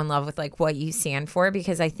so in love with like what you stand for,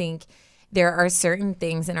 because I think there are certain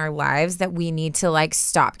things in our lives that we need to like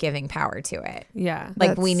stop giving power to it. Yeah.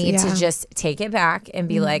 Like we need to just take it back and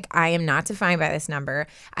be like, I am not defined by this number.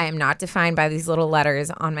 I am not defined by these little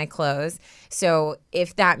letters on my clothes. So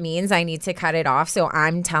if that means I need to cut it off, so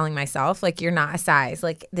I'm telling myself like, you're not a size,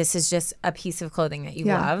 like this is just a piece of clothing that you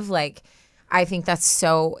love. Like, I think that's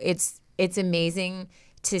so, it's amazing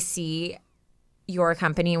to see your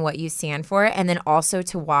company and what you stand for. And then also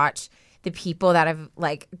to watch the people that have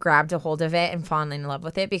like grabbed a hold of it and fallen in love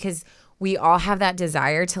with it, because we all have that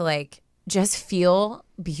desire to like just feel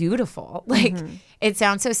beautiful. Like it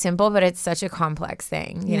sounds so simple, but it's such a complex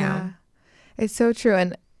thing, you know? It's so true.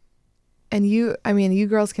 And you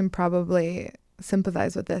girls can probably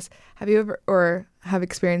sympathize with this. Have you ever, or have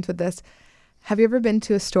experience with this? Have you ever been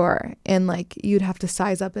to a store and like you'd have to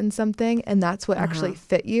size up in something and that's what actually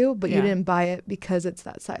fit you, but you didn't buy it because it's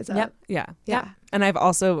that size up? Yep. Yeah. Yeah. And I've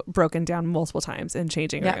also broken down multiple times in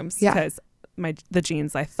changing rooms because the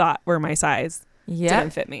jeans I thought were my size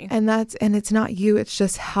didn't fit me. And it's not you, it's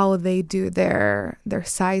just how they do their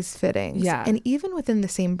size fittings. Yeah. And even within the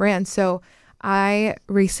same brand. So I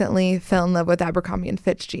recently fell in love with Abercrombie and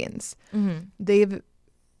Fitch jeans.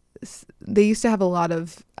 They used to have a lot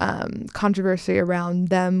of controversy around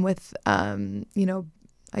them with,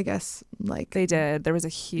 I guess like they did. There was a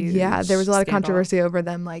huge there was a lot of scandal. controversy over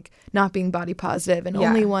them like not being body positive and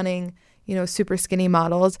only wanting, super skinny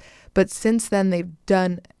models. But since then they've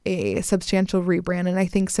done a substantial rebrand, and I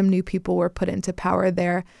think some new people were put into power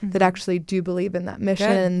there that actually do believe in that mission.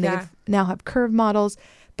 Good. And they've now have curve models.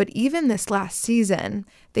 But even this last season,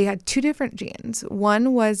 they had two different jeans.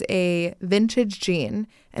 One was a vintage jean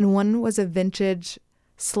and one was a vintage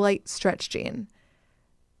slight stretch jean.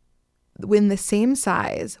 In the same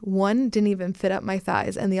size, one didn't even fit up my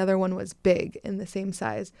thighs and the other one was big in the same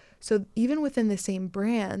size. So even within the same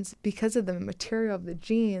brands, because of the material of the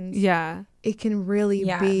jeans, it can really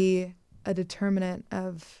be a determinant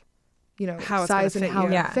of, how size and how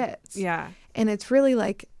it fits. Yeah. And it's really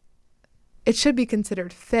like, it should be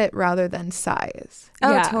considered fit rather than size.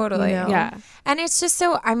 Oh, Yeah, totally. Yeah. And it's just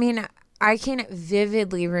so, I can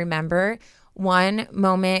vividly remember one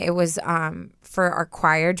moment. It was for our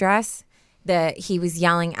choir dress that he was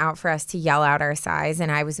yelling out for us to yell out our size,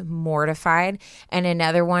 and I was mortified. And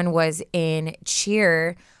another one was in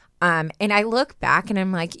cheer. And I look back and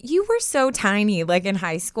I'm like, you were so tiny, like in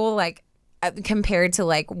high school, like compared to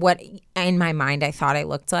like what in my mind I thought I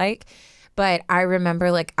looked like. But I remember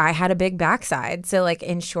like I had a big backside. So like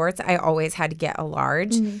in shorts, I always had to get a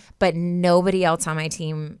large, but nobody else on my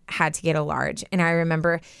team had to get a large. And I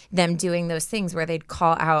remember them doing those things where they'd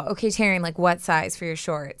call out, okay, Taryn, like what size for your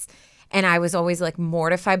shorts? And I was always like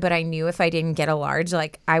mortified, but I knew if I didn't get a large,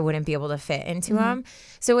 like I wouldn't be able to fit into them.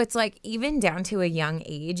 So it's like even down to a young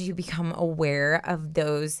age, you become aware of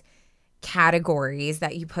those categories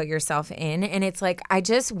that you put yourself in. And it's like, I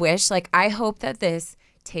just wish, like, I hope that this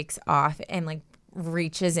takes off and like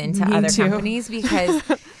reaches into Me other too. companies, because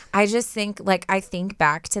I just think like I think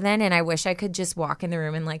back to then and I wish I could just walk in the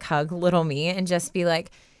room and like hug little me and just be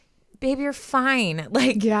like, babe, you're fine.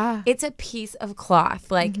 Like, Yeah. it's a piece of cloth.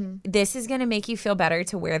 Like, this is going to make you feel better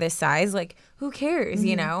to wear this size. Like, who cares,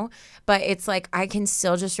 you know? But it's like, I can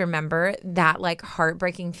still just remember that like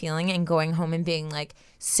heartbreaking feeling and going home and being like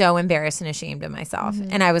so embarrassed and ashamed of myself.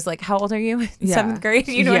 And I was like, how old are you? Yeah. 7th grade?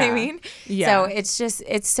 You know what I Yeah. mean? Yeah. So it's just,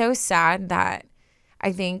 it's so sad that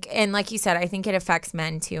I think, and like you said, I think it affects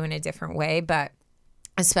men too in a different way, but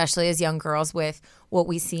especially as young girls with what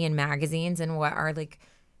we see in magazines and what are like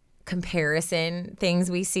comparison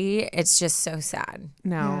things we see, it's just so sad.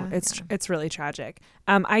 No, it's really tragic.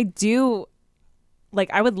 I do,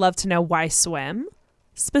 like, I would love to know why swim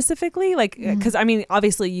specifically, like, because I mean,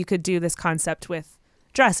 obviously you could do this concept with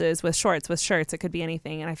dresses, with shorts, with shirts. It could be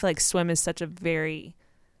anything, and I feel like swim is such a very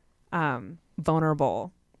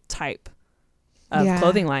vulnerable type of Yeah.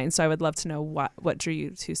 clothing line. So I would love to know what drew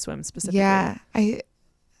you to swim specifically. Yeah, I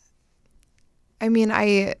mean,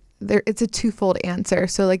 it's a twofold answer.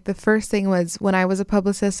 So like the first thing was when I was a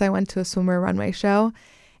publicist, I went to a swimwear runway show,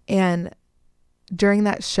 and during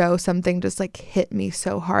that show, something just like hit me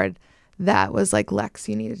so hard that was like, Lex,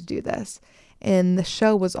 you need to do this. And the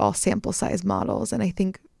show was all sample size models, and I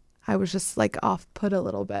think I was just like off put a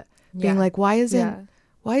little bit, being like, why isn't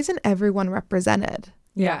everyone represented?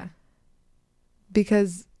 Yeah.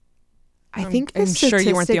 Because I think the I'm sure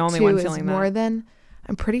you weren't the statistic, only too, one is feeling more that. than,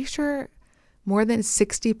 I'm pretty sure more than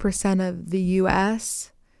 60% of the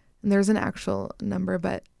US, and there's an actual number,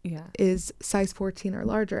 but Yeah. is size 14 or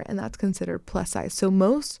larger, and that's considered plus size. So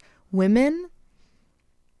most women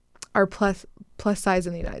are plus size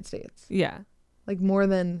in the United States, Yeah. like more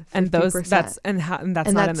than 50%. And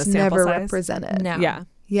that's not in the sample never size. represented. No. Yeah.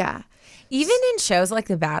 Yeah. Even in shows like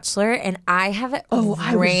The Bachelor, and I have I was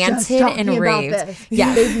just ranted talking and about raved. this.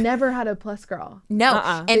 Yeah. They've never had a plus girl. No,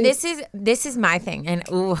 Uh-uh. and this is my thing, and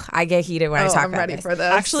ooh, I get heated when I talk I'm about ready this. for this.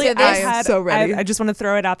 Actually, So I this- am so ready. I just want to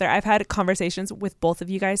throw it out there. I've had conversations with both of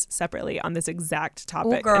you guys separately on this exact Oh,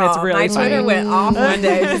 topic, girl, and it's really my funny. Twitter went off one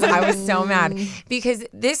day because I was so mad. Because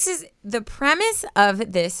this is the premise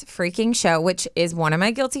of this freaking show, which is one of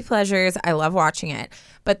my guilty pleasures. I love watching it.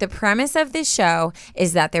 But the premise of this show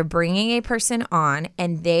is that they're bringing a person on,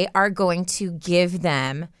 and they are going to give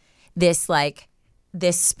them this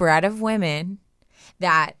spread of women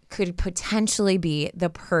that could potentially be the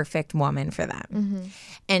perfect woman for them.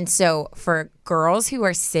 And so for girls who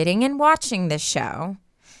are sitting and watching this show,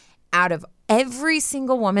 out of every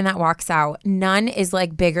single woman that walks out, none is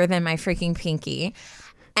like bigger than my freaking pinky.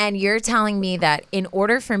 And you're telling me that in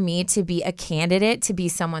order for me to be a candidate to be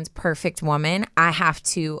someone's perfect woman, I have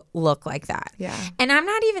to look like that. Yeah. And I'm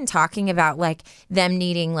not even talking about like them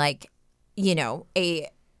needing like, you know, I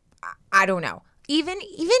don't know, even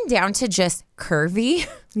down to just curvy.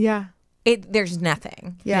 Yeah. There's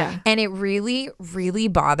nothing. Yeah. And it really, really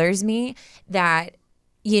bothers me that,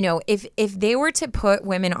 you know, if they were to put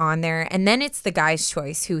women on there, and then it's the guy's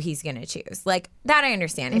choice who he's going to choose. Like, that I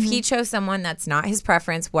understand. If he chose someone that's not his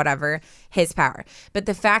preference, whatever, his power. But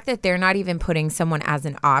the fact that they're not even putting someone as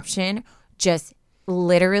an option just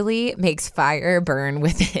literally makes fire burn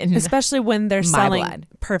within. Especially when they're My selling blood.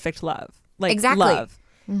 perfect love. Like Exactly. love.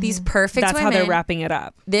 These perfect That's women. how they're wrapping it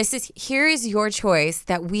up. Here is your choice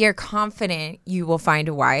that we are confident you will find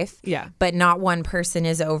a wife. Yeah. But not one person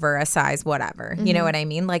is over a size whatever. You know what I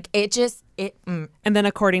mean? Like And then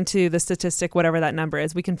according to the statistic, whatever that number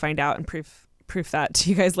is, we can find out and proof that to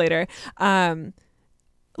you guys later.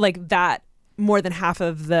 Like that, more than half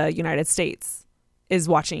of the United States is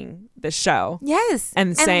watching this show. Yes.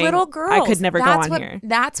 And saying, little girls. I could never go on here.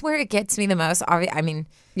 That's where it gets me the most. I mean,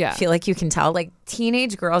 Yeah. I feel like you can tell, like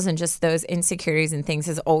teenage girls and just those insecurities and things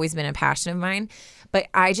has always been a passion of mine. But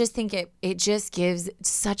I just think it just gives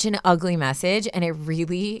such an ugly message, and it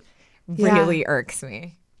really, really irks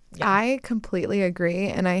me. Yeah. I completely agree.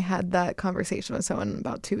 And I had that conversation with someone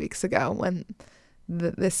about 2 weeks ago when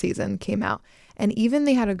this season came out. And even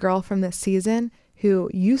they had a girl from this season who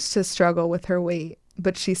used to struggle with her weight,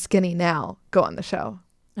 but she's skinny now, go on the show.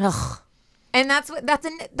 Ugh. And that's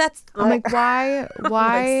I'm like, why?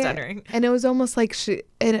 like stuttering. And it was almost like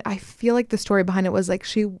and I feel like the story behind it was like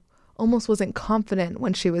she almost wasn't confident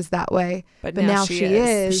when she was that way, but now she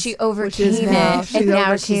is. She overcame it, and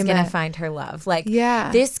now she's gonna find her love. Like,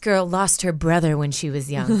 this girl lost her brother when she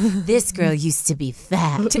was young. This girl used to be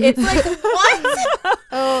fat. It's like, what?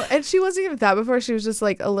 Oh, and she wasn't even fat before. She was just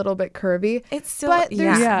like a little bit curvy. It's still, but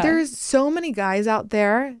there's so many guys out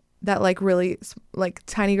there that like really like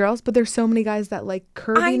tiny girls, but there's so many guys that like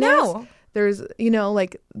curviness. I know. There's,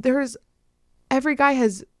 there's every guy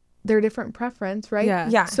has their different preference, right?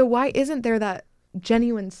 Yeah. So why isn't there that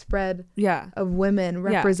genuine spread of women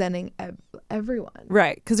representing everyone?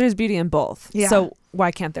 Right, because there's beauty in both. Yeah. So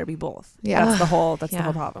why can't there be both? Yeah. That's the whole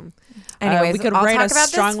problem. Anyways, we could I'll write talk a about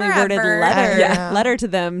strongly this worded forever. letter to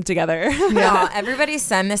them together. Yeah. Everybody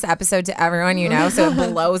send this episode to everyone you know so it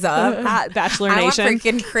blows up. At Bachelor I want Nation.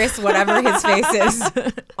 freaking Chris, whatever his face is,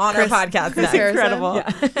 on our podcast. Chris Incredible.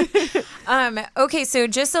 Okay, so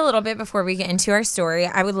just a little bit before we get into our story,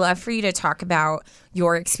 I would love for you to talk about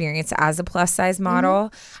your experience as a plus size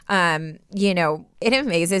model. It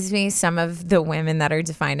amazes me, some of the women that are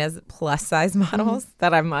defined as plus size models,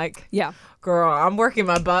 that I'm like, girl, I'm working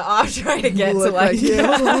my butt off trying to get to like you.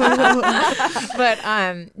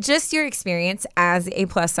 But just your experience as a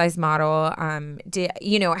plus size model,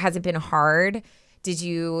 has it been hard? Do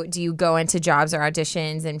you go into jobs or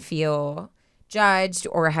auditions and feel judged,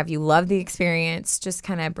 or have you loved the experience? Just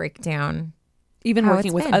kind of break down. Even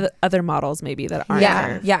working with other models maybe that aren't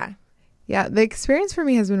there. Yeah, the experience for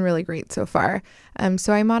me has been really great so far.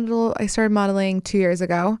 So I started modeling 2 years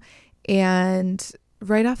ago, and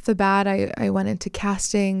right off the bat, I went into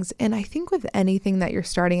castings. And I think with anything that you're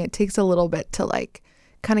starting, it takes a little bit to like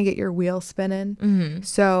kind of get your wheel spinning. Mm-hmm.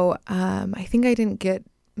 So I think I didn't get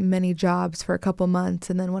many jobs for a couple months.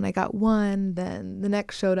 And then when I got one, then the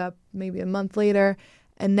next showed up maybe a month later.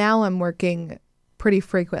 And now I'm working pretty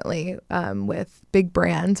frequently with big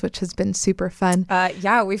brands, which has been super fun.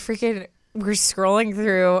 We're scrolling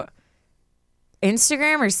through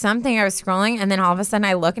Instagram or something. I was scrolling, and then all of a sudden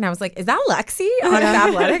I look and I was like, is that Lexi on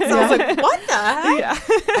Fabletics? I was like, what the heck? Yeah.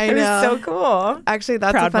 I know. It was so cool. Actually,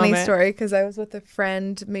 that's a funny story, because I was with a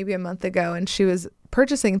friend maybe a month ago, and she was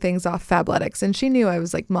purchasing things off Fabletics, and she knew I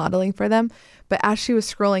was like modeling for them. But as she was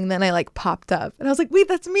scrolling, then I like popped up, and I was like, "Wait,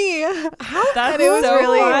 that's me!" That's and it was so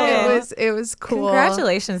really, fun. it was cool.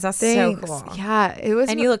 Congratulations, that's Thanks. so cool. Yeah, it was.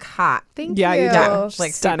 And you look hot. Thank you. You do.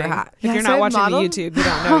 Like stunning. super hot. If you're not watching the YouTube, you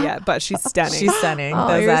don't know yet, but she's stunning. She's stunning. Oh,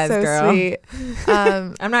 Those you're eyes, so girl. sweet.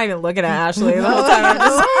 I'm not even looking at Ashley the whole time. I'm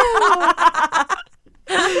just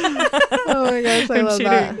Oh my gosh, I love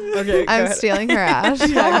that. Okay, I'm stealing her ash.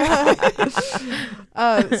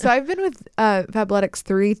 So I've been with Fabletics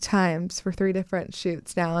 3 times for 3 different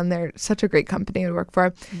shoots now, and they're such a great company to work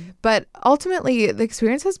for. But ultimately, the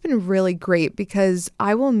experience has been really great, because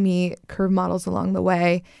I will meet curve models along the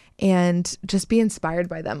way and just be inspired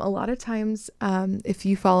by them. A lot of times, if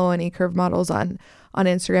you follow any curve models on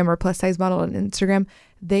Instagram or plus size model on Instagram,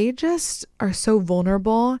 they just are so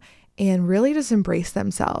vulnerable and really just embrace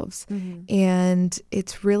themselves. Mm-hmm. And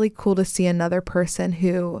it's really cool to see another person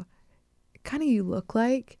who kind of you look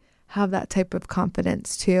like have that type of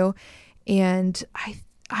confidence too. And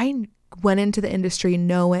I went into the industry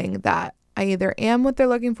knowing that I either am what they're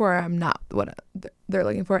looking for or I'm not what they're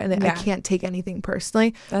looking for, and I can't take anything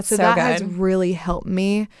personally. That good. Has really helped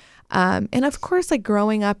me. And of course, like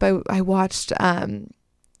growing up, I watched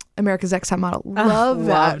America's Next Top Model. Love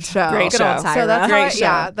that show. Great show. So that's Great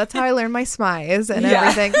how that's how I learned my smize and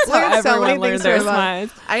everything. Learned so many things their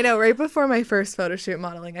smize. I know. Right before my first photo shoot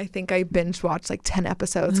modeling, I think I binge watched like 10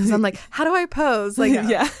 episodes, because I'm like, how do I pose? Like,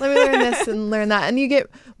 let me learn this and learn that. And you get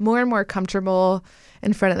more and more comfortable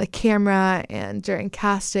in front of the camera and during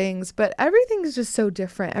castings, but everything is just so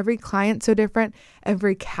different. Every client's so different.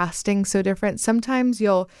 Every casting so different. Sometimes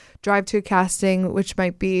you'll drive to a casting, which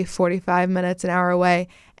might be 45 minutes, an hour away,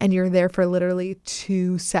 and you're there for literally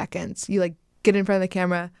 2 seconds. You like get in front of the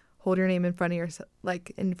camera, hold your name in front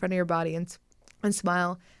of your body and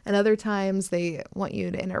smile. And other times they want you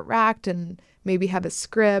to interact and maybe have a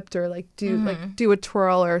script or like do a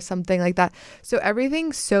twirl or something like that. So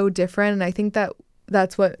everything's so different, and I think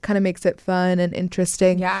that's what kind of makes it fun and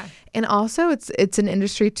interesting. Yeah. And also it's an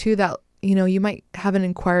industry too that, you might have an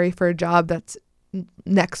inquiry for a job that's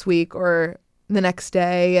next week or the next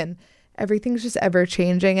day, and everything's just ever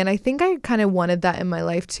changing. And I think I kind of wanted that in my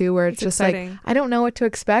life too, where it's just exciting. Like, I don't know what to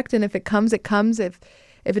expect. And if it comes, it comes. If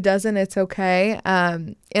it doesn't, it's okay.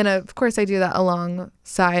 And of course I do that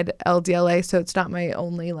alongside LDLA. So it's not my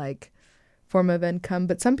only like form of income,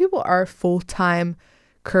 but some people are full-time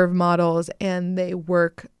curve models and they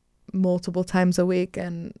work multiple times a week,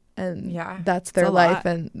 and Yeah, that's their a life, lot.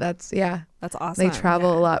 and that's That's awesome. they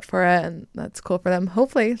travel a lot for it, and that's cool for them.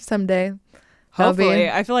 Hopefully someday. that'll be- Hopefully.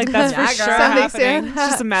 I feel like that's for Yeah, sure girl. Someday happening. soon. It's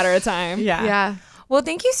just a matter of time. Yeah. Well,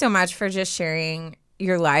 thank you so much for just sharing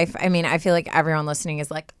your life. I mean, I feel like everyone listening is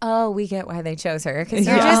like, oh, we get why they chose her. Because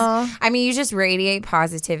you're Yeah. just, I mean, you just radiate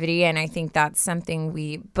positivity. And I think that's something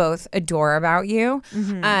we both adore about you.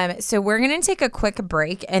 So we're going to take a quick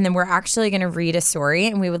break, and then we're actually going to read a story.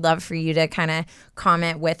 And we would love for you to kind of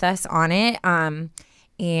comment with us on it.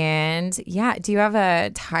 And yeah, do you have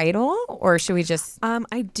a title, or should we just?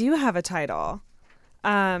 I do have a title.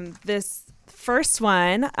 This first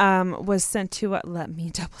one was sent to let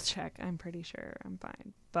me double check. I'm pretty sure I'm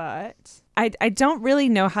fine, but I don't really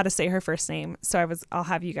know how to say her first name, so I'll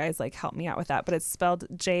have you guys like help me out with that. But it's spelled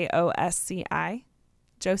Josci.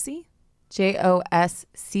 Josie.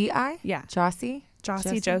 Josci. Yeah. Jossie.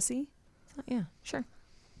 Josie. Yeah, sure.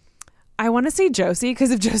 I want to say Josie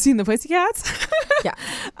because of Josie and the Pussycats. Yeah.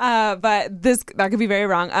 But that could be very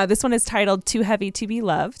wrong. This one is titled Too Heavy to Be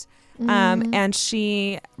Loved. And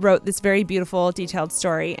she wrote this very beautiful, detailed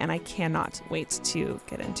story, and I cannot wait to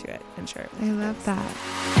get into it and share it with I you love guys.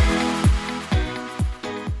 that.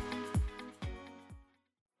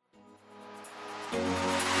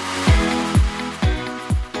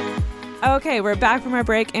 Okay, we're back from our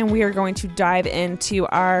break, and we are going to dive into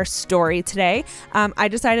our story today. I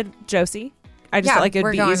decided Josie. I just felt like it'd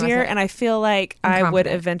we're be going with easier, it. and I feel like I'm I would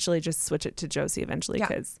confident. eventually just switch it to Josie eventually Yeah.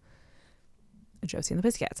 because Josie and the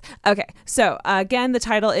Pussycats. Okay, so again, the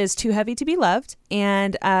title is Too Heavy to Be Loved,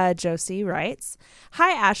 and Josie writes,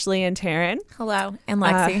 "Hi, Ashley and Taryn." Hello. And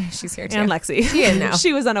Lexi. She's here too. And Lexi. She didn't know.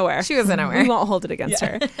 She was unaware. She was unaware. We won't hold it against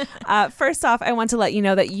her. First off, I want to let you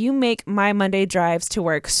know that you make my Monday drives to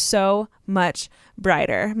work so much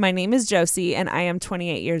brighter. My name is Josie, and I am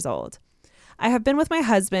 28 years old. I have been with my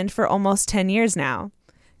husband for almost 10 years now.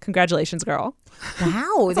 Congratulations, girl.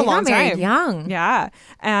 Wow. That's They a long got married time. young. Yeah.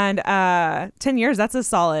 And 10 years, that's a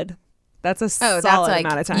solid Oh, that's solid like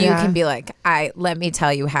amount of time. you Yeah. can be like, let me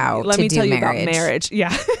tell you how Let to me do tell you marriage. about marriage.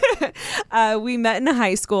 Yeah. We met in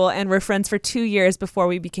high school and were friends for 2 years before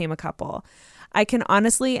we became a couple. I can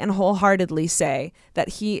honestly and wholeheartedly say that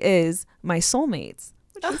he is my soulmate,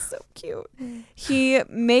 which is so cute. He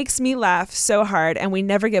makes me laugh so hard, and we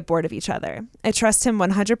never get bored of each other. I trust him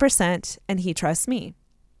 100%, and he trusts me.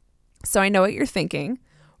 So I know what you're thinking.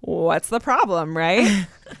 What's the problem, right?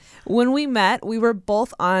 When we met, we were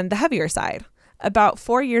both on the heavier side. About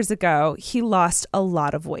 4 years ago, he lost a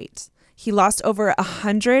lot of weight. He lost over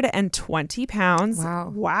 120 pounds. Wow.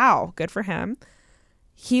 Wow. Good for him.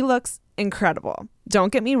 He looks incredible.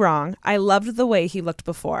 Don't get me wrong. I loved the way he looked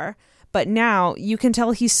before, but now you can tell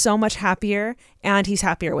he's so much happier, and he's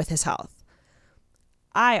happier with his health.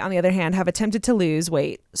 I, on the other hand, have attempted to lose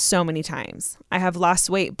weight so many times. I have lost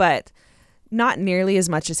weight, but not nearly as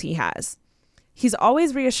much as he has. He's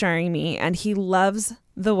always reassuring me, and he loves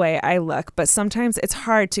the way I look, but sometimes it's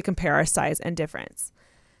hard to compare our size and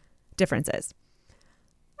differences.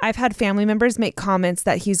 I've had family members make comments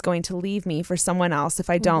that he's going to leave me for someone else if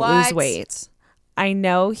I don't lose What? weight. I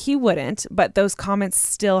know he wouldn't, but those comments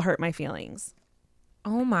still hurt my feelings.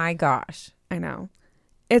 Oh my gosh. I know.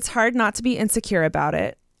 It's hard not to be insecure about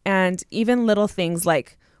it. And even little things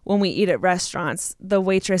like when we eat at restaurants, the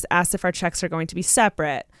waitress asks if our checks are going to be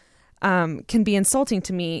separate, can be insulting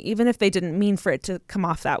to me, even if they didn't mean for it to come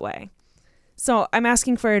off that way. So I'm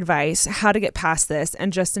asking for advice, how to get past this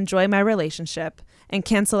and just enjoy my relationship and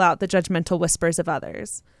cancel out the judgmental whispers of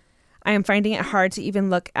others. I am finding it hard to even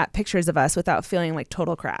look at pictures of us without feeling like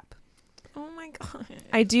total crap. Oh my God.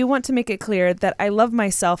 I do want to make it clear that I love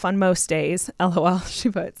myself on most days, LOL, she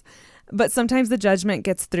puts, but sometimes the judgment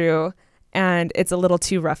gets through and it's a little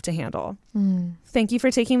too rough to handle. Thank you for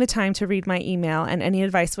taking the time to read my email, and any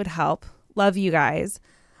advice would help. Love you guys.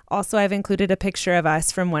 Also, I've included a picture of us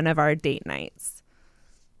from one of our date nights.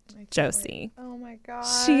 Josie. Oh my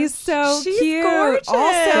gosh. She's so She's cute. gorgeous.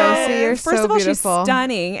 Also, Josie, you're first so of all, beautiful. she's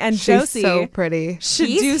stunning, and She's Josie so pretty. should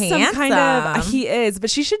He's do some kind of. handsome. He is, but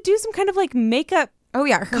she should do some kind of like makeup. Oh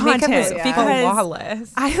yeah, her Content, makeup is because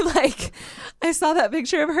flawless. I saw that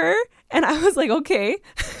picture of her, and I was like, okay,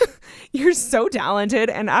 you're so talented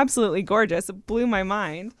and absolutely gorgeous. It blew my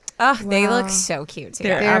mind. Oh, they Wow. look so cute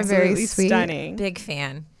They're together. They're absolutely very sweet. stunning. Big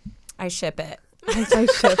fan. I ship it. I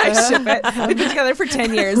ship I it. ship it. They've been together for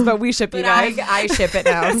 10 years, but we ship you guys. I ship it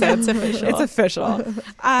now, so it's official. It's official.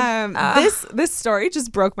 This story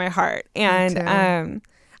just broke my heart, and too.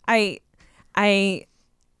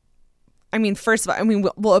 I mean, first of all, I mean,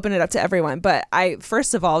 we'll open it up to everyone, but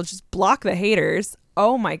first of all just block the haters.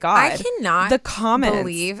 Oh my god, I cannot the comments.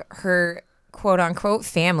 believe her quote unquote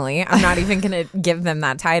family, I'm not even going to give them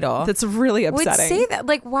that title. That's really would upsetting. say that.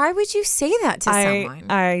 Like, why would you say that to someone?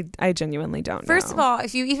 I genuinely don't First know. of all,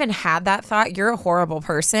 if you even had that thought, you're a horrible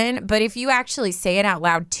person. But if you actually say it out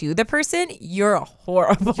loud to the person, you're a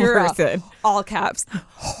horrible person. All caps.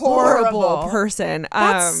 Horrible Horrible. person.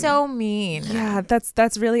 That's so mean. Yeah,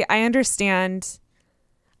 that's really, I understand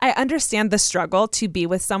the struggle to be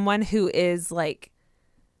with someone who is like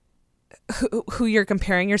who you're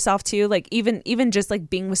comparing yourself to, like even just like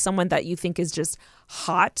being with someone that you think is just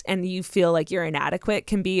hot and you feel like you're inadequate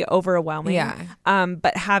can be overwhelming. Yeah.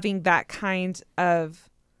 But having that kind of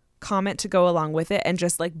comment to go along with it and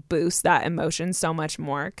just like boost that emotion so much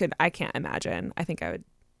more I can't imagine. I think I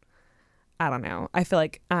don't know. I feel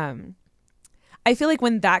like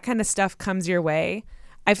when that kind of stuff comes your way,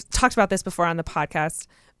 I've talked about this before on the podcast,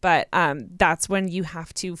 but that's when you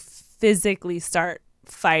have to physically start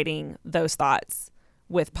fighting those thoughts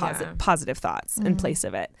with positive thoughts in place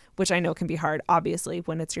of it, which I know can be hard, obviously,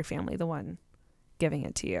 when it's your family, the one giving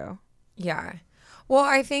it to you. Yeah. Well,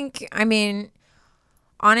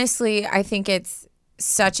 honestly, I think it's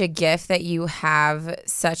such a gift that you have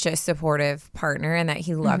such a supportive partner and that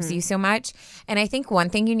he loves you so much. And I think one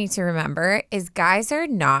thing you need to remember is guys are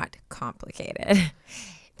not complicated.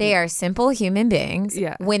 They are simple human beings.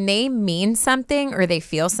 Yeah. When they mean something or they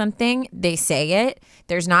feel something, they say it.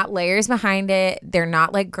 There's not layers behind it. They're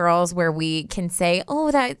not like girls where we can say, "Oh,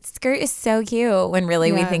 that skirt is so cute," when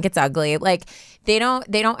really we think it's ugly. Like they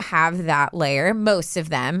don't have that layer. Most of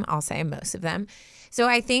them, I'll say most of them. So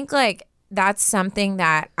I think like that's something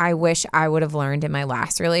that I wish I would have learned in my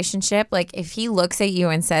last relationship. Like if he looks at you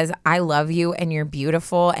and says, "I love you and you're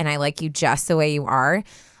beautiful and I like you just the way you are,"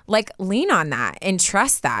 like lean on that and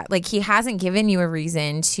trust that. Like he hasn't given you a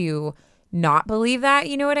reason to not believe that.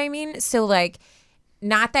 You know what I mean? So like,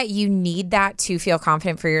 not that you need that to feel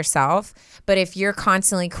confident for yourself, but if you're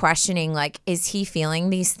constantly questioning, like, is he feeling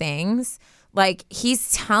these things? Like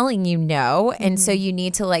he's telling you no. And so you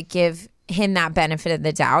need to like give him that benefit of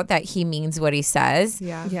the doubt that he means what he says.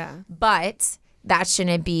 Yeah. But that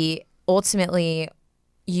shouldn't be, ultimately,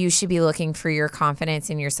 you should be looking for your confidence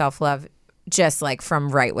and your self-love just like from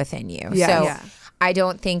right within you. So I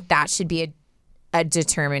don't think that should be a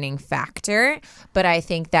determining factor, but I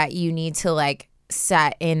think that you need to like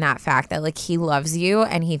set in that fact that like he loves you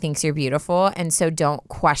and he thinks you're beautiful. And so don't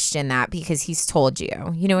question that because he's told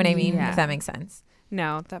you. You know what I mean? Yeah. If that makes sense.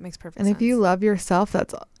 No, that makes perfect And sense. if you love yourself,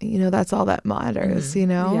 that's all that matters,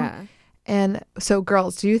 Yeah. And so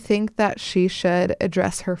girls, do you think that she should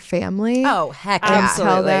address her family? Oh, heck And yeah.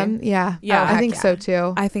 Absolutely. tell them? Yeah. Yeah. I think Heck so yeah.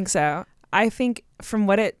 too. I think so. I think from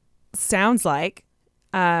what it sounds like,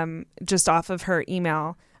 just off of her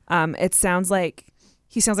email, it sounds like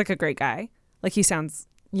he sounds like a great guy. Like he sounds,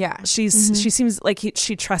 Yeah. she seems like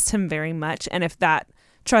she trusts him very much. And if that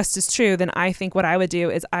trust is true, then I think what I would do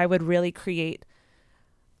is I would really create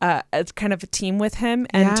a kind of a team with him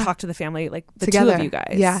and talk to the family, like the Together. two of you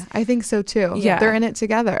guys. Yeah, I think so too. Yeah. They're in it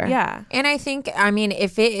together. Yeah. And I think,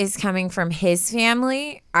 if it is coming from his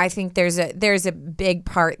family, I think there's a big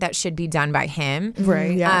part that should be done by him.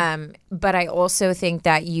 Right. Yeah. But I also think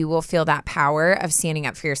that you will feel that power of standing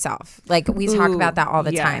up for yourself. Like we talk Ooh, about that all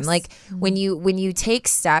the yes. time. Like when you take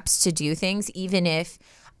steps to do things, even if,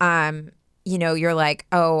 you're like,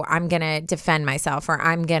 oh, I'm going to defend myself or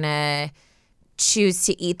I'm going to choose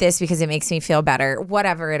to eat this because it makes me feel better,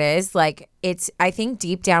 whatever it is. Like I think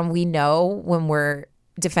deep down we know when we're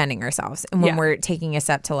defending ourselves and when we're taking a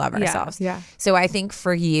step to love ourselves. Yeah. So I think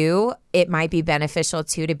for you, it might be beneficial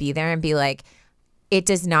too to be there and be like, it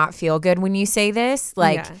does not feel good when you say this,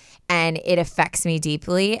 like, and it affects me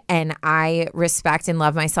deeply. And I respect and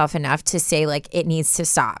love myself enough to say like, it needs to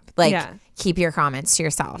stop. Like keep your comments to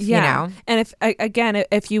yourself, you know? And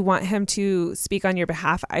if you want him to speak on your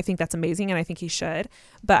behalf, I think that's amazing. And I think he should,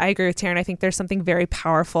 but I agree with Taryn. I think there's something very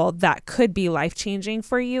powerful that could be life-changing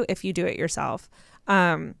for you if you do it yourself.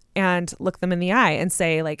 And look them in the eye and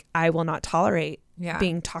say like, I will not tolerate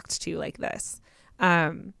being talked to like this.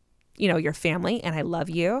 Your family, and I love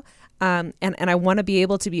you. And I want to be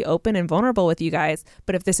able to be open and vulnerable with you guys.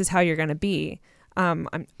 But if this is how you're going to be, I'm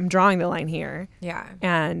drawing the line here. Yeah.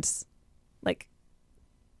 And like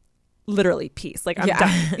literally peace. Like I'm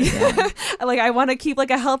done. Like I want to keep like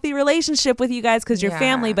a healthy relationship with you guys because you're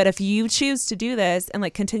family. But if you choose to do this and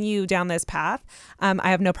like continue down this path, I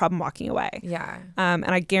have no problem walking away. Yeah. And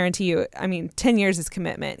I guarantee you, 10 years is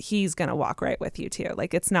commitment. He's going to walk right with you too.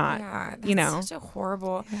 Like it's not, such a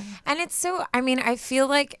horrible, and it's so, I feel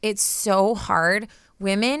like it's so hard.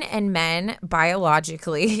 Women and men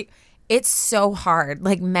biologically, It's so hard.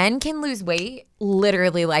 Like men can lose weight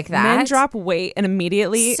literally like that. Men drop weight and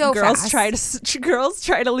immediately So girls fast. girls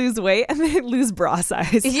try to lose weight and they lose bra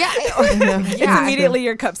size. Yeah. It's yeah. immediately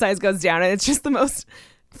your cup size goes down and it's just the most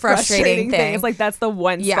Frustrating thing. It's like that's the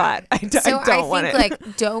one spot I So don't want it.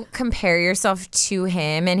 like don't compare yourself to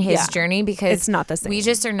him and his journey because It's not the same. We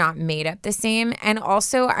just are not made up the same. And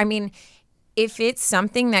also, I mean, if it's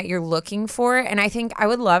something that you're looking for, and I think I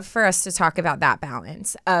would love for us to talk about that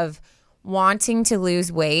balance of wanting to lose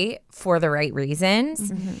weight for the right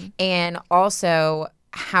reasons and also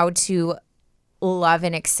how to love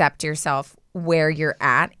and accept yourself where you're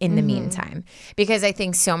at in the meantime. Because I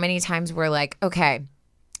think so many times we're like, okay,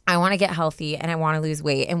 I want to get healthy and I want to lose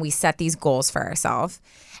weight, and we set these goals for ourselves.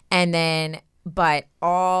 And then, but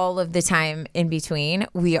all of the time in between,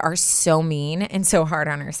 we are so mean and so hard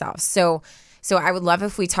on ourselves. So I would love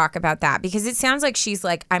if we talk about that, because it sounds like she's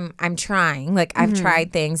like, I'm trying, like I've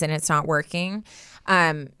tried things and it's not working.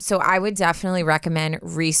 So I would definitely recommend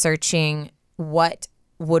researching what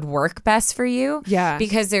would work best for you. Yeah.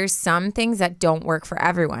 Because there's some things that don't work for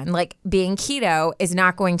everyone. Like being keto is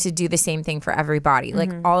not going to do the same thing for everybody.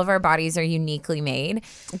 Like all of our bodies are uniquely made.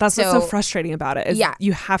 That's what's so frustrating about it. Is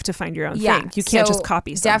you have to find your own thing. You can't just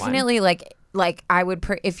copy someone. Definitely like I would,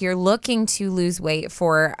 if you're looking to lose weight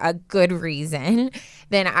for a good reason,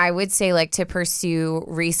 then I would say like to pursue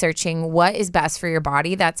researching what is best for your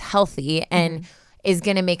body that's healthy and is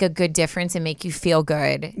going to make a good difference and make you feel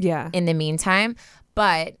good in the meantime.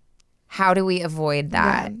 But how do we avoid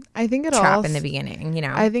that I think it trap all in the beginning, you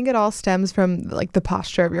know? I think it all stems from like the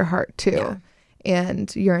posture of your heart too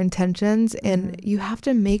and your intentions. And you have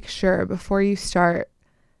to make sure before you start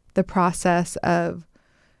the process of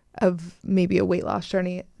maybe a weight loss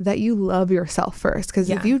journey that you love yourself first. Because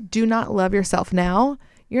if you do not love yourself now,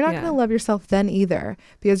 you're not going to love yourself then either,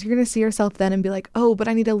 because you're going to see yourself then and be like, oh, but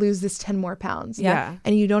I need to lose this 10 more pounds. Yeah.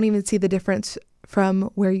 And you don't even see the difference from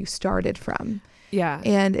where you started from. Yeah.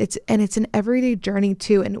 And it's an everyday journey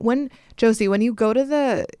too. And when you go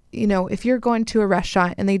to if you're going to a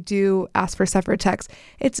restaurant and they do ask for separate checks,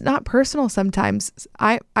 it's not personal sometimes.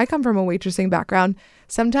 I come from a waitressing background.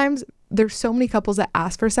 Sometimes there's so many couples that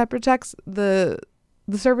ask for separate checks. The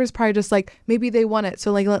server's probably just like, maybe they want it.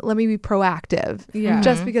 So like, let me be proactive. Yeah.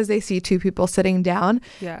 Just because they see two people sitting down.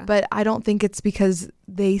 Yeah. But I don't think it's because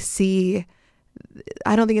they see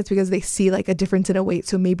like a difference in a weight,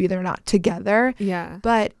 so maybe they're not together. Yeah.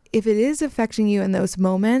 But if it is affecting you in those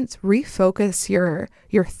moments, refocus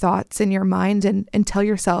your thoughts in your mind and tell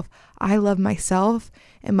yourself, I love myself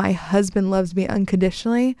and my husband loves me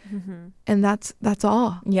unconditionally. And that's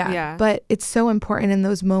all. Yeah. But it's so important in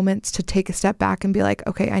those moments to take a step back and be like,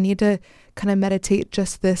 okay, I need to kind of meditate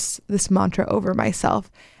just this mantra over myself,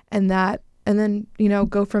 and then,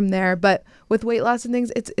 go from there. But with weight loss and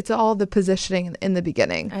things, it's all the positioning in the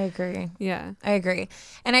beginning. I agree. Yeah. I agree.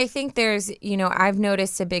 And I think there's, I've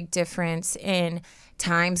noticed a big difference in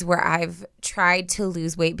times where I've tried to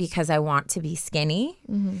lose weight because I want to be skinny,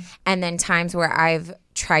 and then times where I've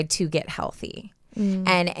tried to get healthy.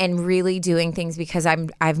 And really doing things because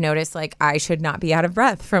I've noticed like I should not be out of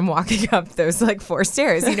breath from walking up those like 4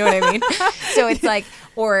 stairs. You know what I mean? So it's like,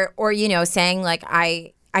 or saying like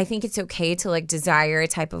I think it's okay to like desire a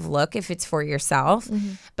type of look if it's for yourself.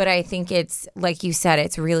 But I think it's, like you said,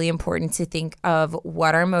 it's really important to think of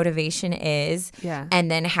what our motivation is,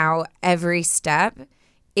 and then how every step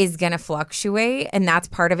is going to fluctuate. And that's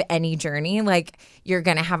part of any journey. Like you're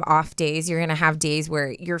going to have off days. You're going to have days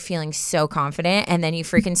where you're feeling so confident, and then you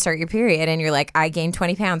freaking start your period and you're like, I gained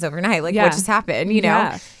 20 pounds overnight. Like what just happened,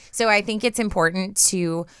 So I think it's important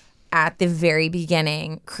to, at the very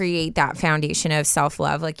beginning, create that foundation of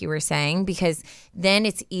self-love, like you were saying, because then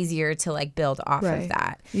it's easier to like build off of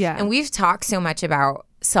that. Yeah. And we've talked so much about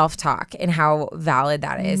self-talk and how valid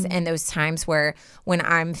that is. And those times when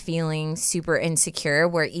I'm feeling super insecure,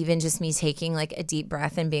 where even just me taking like a deep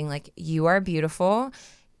breath and being like, you are beautiful,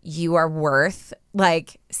 you are worth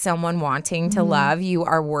like someone wanting to love, you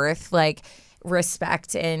are worth like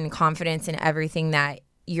respect and confidence and everything that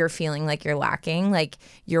you're feeling like you're lacking, like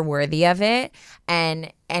you're worthy of it.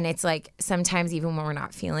 And it's like sometimes even when we're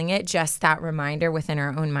not feeling it, just that reminder within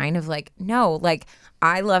our own mind of like, no, like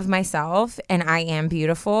I love myself and I am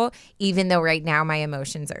beautiful, even though right now my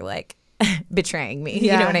emotions are like betraying me.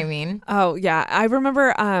 You know what I mean? Oh yeah. I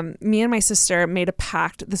remember me and my sister made a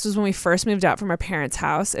pact. This was when we first moved out from our parents'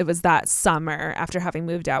 house. It was that summer after having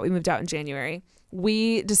moved out. We moved out in January.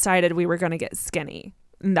 We decided we were going to get skinny.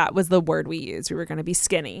 And that was the word we used. We were going to be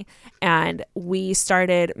skinny. And we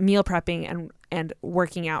started meal prepping, and and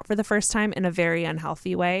working out for the first time in a very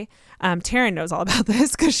unhealthy way. Taryn knows all about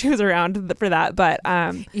this because she was around for that. But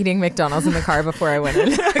eating McDonald's in the car before I went in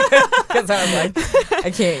because I was like,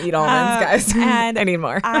 I can't eat almonds, guys. And I need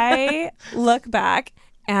more. I look back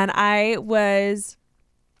and I was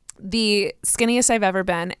the skinniest I've ever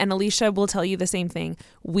been. And Alicia will tell you the same thing.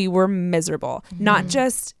 We were miserable, not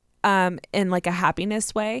just in like a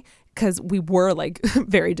happiness way, because we were like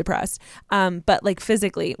very depressed, but like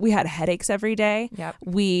physically we had headaches every day. Yep.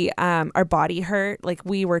 We our body hurt, like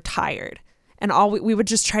we were tired, and we would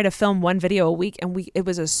just try to film one video a week, and it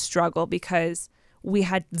was a struggle because we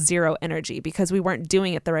had zero energy because we weren't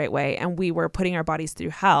doing it the right way, and we were putting our bodies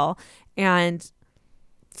through hell. And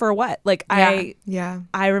for what? Like I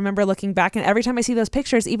remember looking back, and every time I see those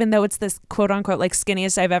pictures, even though it's this quote unquote like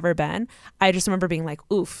skinniest I've ever been, I just remember being like,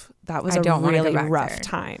 oof, that was a really rough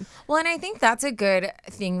time. Well, and I think that's a good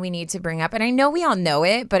thing we need to bring up. And I know we all know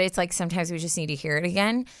it, but it's like sometimes we just need to hear it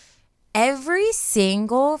again. Every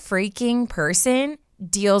single freaking person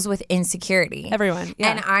deals with insecurity. Everyone.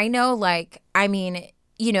 Yeah. And I know, like, I mean,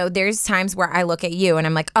 you know, there's times where I look at you and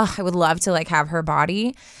I'm like, oh, I would love to like have her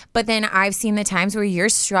body. But then I've seen the times where you're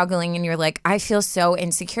struggling and you're like, I feel so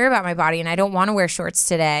insecure about my body and I don't want to wear shorts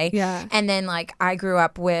today. Yeah. And then like I grew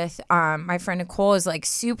up with my friend Nicole is like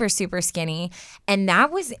super, super skinny. And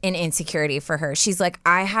that was an insecurity for her. She's like,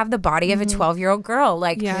 I have the body of a 12-year-old girl.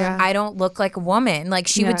 Like I don't look like a woman. Like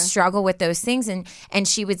she would struggle with those things. And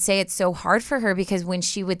she would say it's so hard for her because when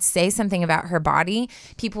she would say something about her body,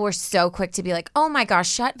 people were so quick to be like, oh my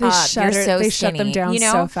gosh, shut up. You're so skinny. They shut them down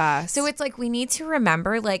so fast. So it's like we need to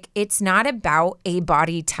remember, like, it's not about a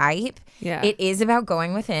body type. Yeah. It is about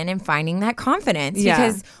going within and finding that confidence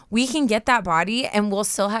because we can get that body and we'll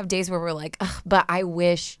still have days where we're like, ugh, but I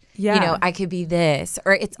wish, you know, I could be this.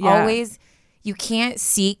 Or it's always, you can't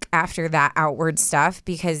seek after that outward stuff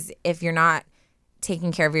because if you're not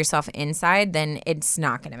taking care of yourself inside, then it's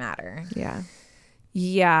not going to matter. Yeah.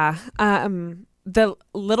 Yeah. The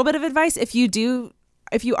little bit of advice, if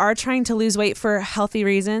you are trying to lose weight for healthy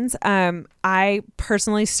reasons, I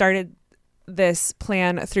personally started this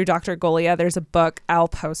plan through Dr. Golia. There's a book. I'll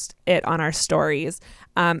post it on our stories.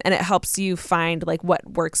 And it helps you find like what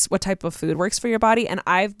type of food works for your body. And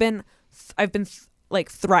I've been like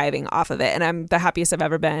thriving off of it, and I'm the happiest I've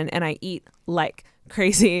ever been. And I eat like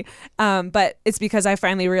crazy. But it's because I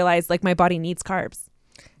finally realized like my body needs carbs.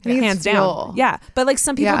 Hands down. Yeah. But like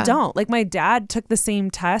some people don't. Like my dad took the same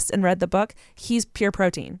test and read the book. He's pure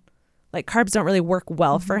protein. Like carbs don't really work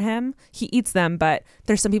well for him. He eats them, but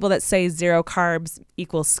there's some people that say 0 carbs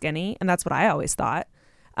equals skinny. And that's what I always thought.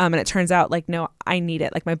 And it turns out like, no, I need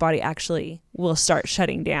it. Like my body actually will start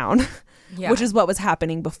shutting down, which is what was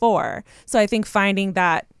happening before. So I think finding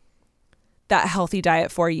that healthy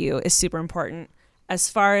diet for you is super important. As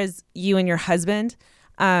far as you and your husband,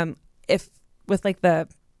 if with like the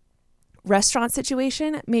restaurant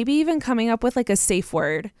situation, maybe even coming up with like a safe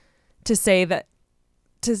word to say that,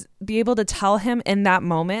 to be able to tell him in that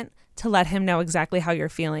moment, to let him know exactly how you're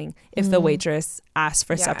feeling if the waitress asks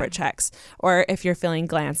for separate checks, or if you're feeling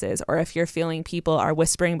glances, or if you're feeling people are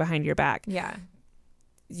whispering behind your back. Yeah.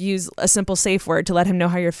 Use a simple safe word to let him know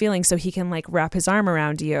how you're feeling so he can like wrap his arm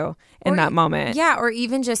around you in that moment. Yeah, or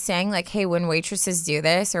even just saying like, hey, when waitresses do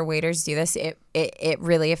this or waiters do this, it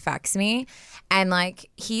really affects me. And like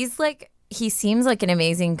he seems like an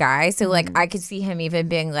amazing guy. So like I could see him even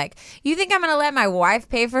being like, you think I'm going to let my wife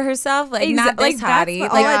pay for herself? Like not this hottie.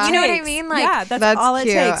 Like, you know what I mean? Like that's all it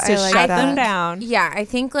cute. takes to like shut that. them down. Yeah, I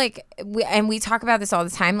think like, we talk about this all the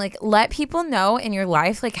time, like let people know in your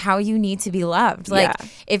life like how you need to be loved. Like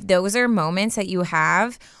if those are moments that you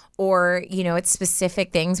have, or, you know, it's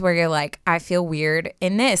specific things where you're like, I feel weird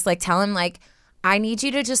in this, like tell him like, I need you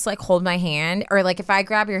to just like hold my hand, or like if I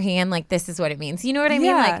grab your hand, like this is what it means. You know what I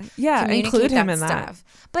mean? Like include him in that.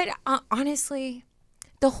 But honestly,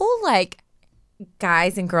 the whole like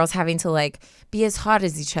guys and girls having to like be as hot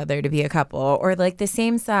as each other to be a couple, or like the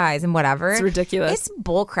same size and whatever. It's ridiculous. It's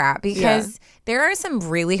bullcrap because there are some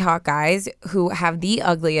really hot guys who have the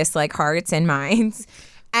ugliest like hearts and minds.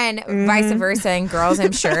 And vice versa, and girls,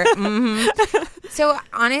 I'm sure. So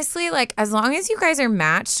honestly, like as long as you guys are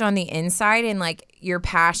matched on the inside and like your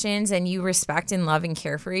passions and you respect and love and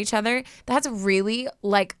care for each other, that's really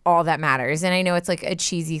like all that matters. And I know it's like a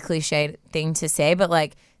cheesy cliche thing to say, but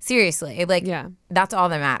like seriously, like that's all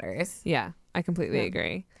that matters. Yeah, I completely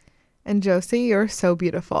agree. And Josie, you're so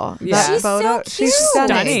beautiful. Yeah. That She's photo, so cute. she's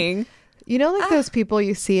stunning. You know, like those people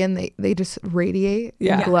you see and they just radiate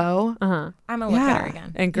and glow. Uh-huh. I'm going to look at her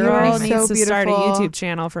again. And You girl are needs so to start a beautiful. YouTube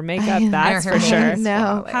channel for makeup. I That's know. for sure.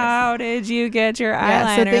 No. How did you get your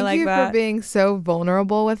Yeah, so eyeliner thank like you that? for being so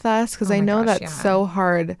vulnerable with us, because Oh I my know gosh, that's yeah. so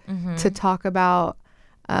hard to talk about,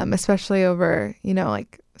 especially over,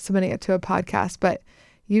 like submitting it to a podcast. But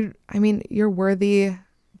you're worthy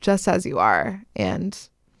just as you are. And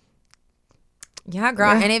Yeah,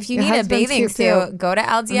 girl. Yeah, And if you your need a husband's bathing cute, suit, too. go to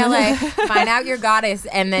LDLA, find out your goddess,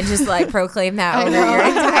 and then just like proclaim that I over know. your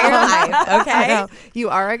entire life. I Okay. know. You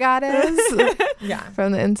are a goddess Yeah.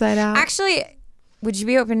 from the inside out. Actually, would you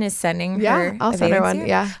be open to sending her? Yeah, I'll a send her bathing one. suit?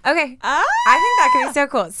 Yeah. Okay. Ah! I think that could be so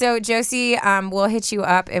cool. So Josie, we'll hit you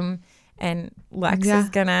up and Lex Yeah. is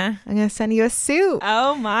gonna. I'm going to send you a suit.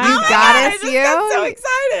 Oh my You God. goddess, I just got so you.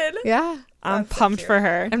 excited. Yeah. I'm pumped for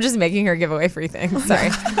her. I'm just making her give away free things. Sorry.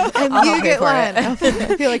 And I'll you pay get for one. it. I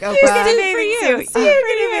feel like Get a Oprah. bathing suit.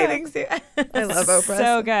 bathing suit. I love Oprah.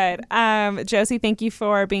 So good. Josie, thank you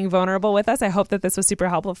for being vulnerable with us. I hope that this was super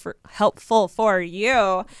helpful for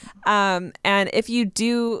you. And if you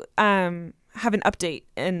do have an update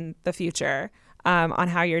in the future on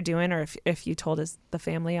how you're doing, or if you told us the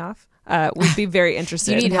family off, we'd be very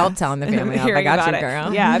interested. You need help telling the in family off. I hearing got you, about it.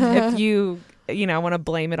 girl. Yeah, if you want to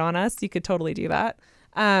blame it on us, you could totally do that.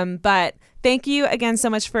 But thank you again so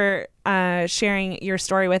much for sharing your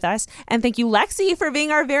story with us. And thank you, Lexi, for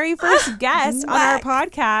being our very first guest on our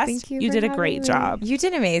podcast. Thank you You for did a having great me. job. You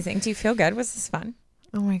did amazing. Do you feel good? Was this fun?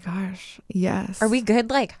 Oh my gosh. Yes. Are we good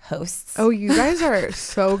like hosts? Oh, you guys are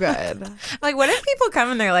so good. Like, what if people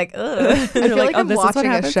come and they're like, ugh? I feel like, I'm this is what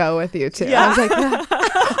watching a happens? show with you too. I was like,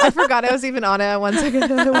 I forgot I was even on it at 1 second.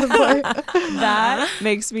 At one point. That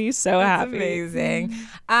makes me so happy. Amazing.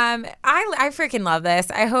 I freaking love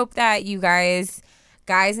this. I hope that you guys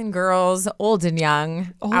and girls, old and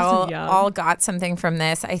young, all got something from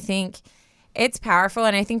this. I think it's powerful,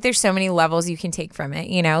 and I think there's so many levels you can take from it,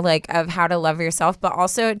 like of how to love yourself, but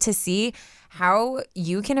also to see how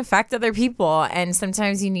you can affect other people. And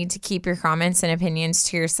sometimes you need to keep your comments and opinions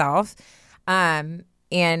to yourself,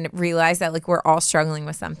 and realize that like we're all struggling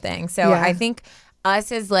with something. So Yeah. I think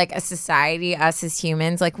us as like a society, us as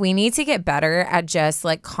humans, like we need to get better at just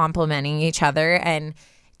like complimenting each other and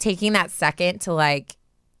taking that second to like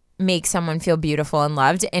make someone feel beautiful and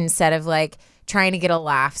loved, instead of like trying to get a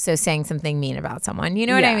laugh, so saying something mean about someone. You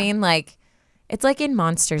know what I Yeah. mean? Like, it's like in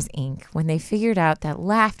Monsters, Inc. when they figured out that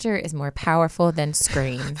laughter is more powerful than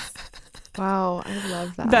screams. Wow, I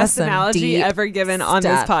love that. Best some analogy deep ever given on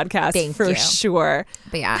this stuff. podcast. Thank for you. sure.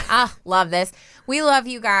 But yeah, love this. We love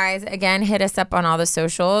you guys. Again, hit us up on all the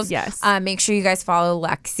socials. Yes. Make sure you guys follow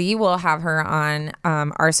Lexi. We'll have her on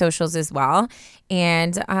our socials as well.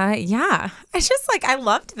 And yeah, it's just like, I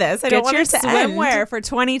loved this. I don't Get want your it to end. swimwear for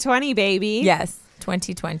 2020, baby. Yes,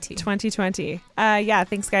 2020. 2020. Yeah,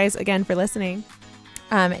 thanks guys again for listening.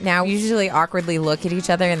 Now we usually awkwardly look at each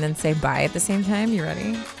other and then say bye at the same time. You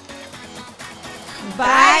ready?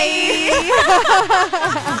 Bye.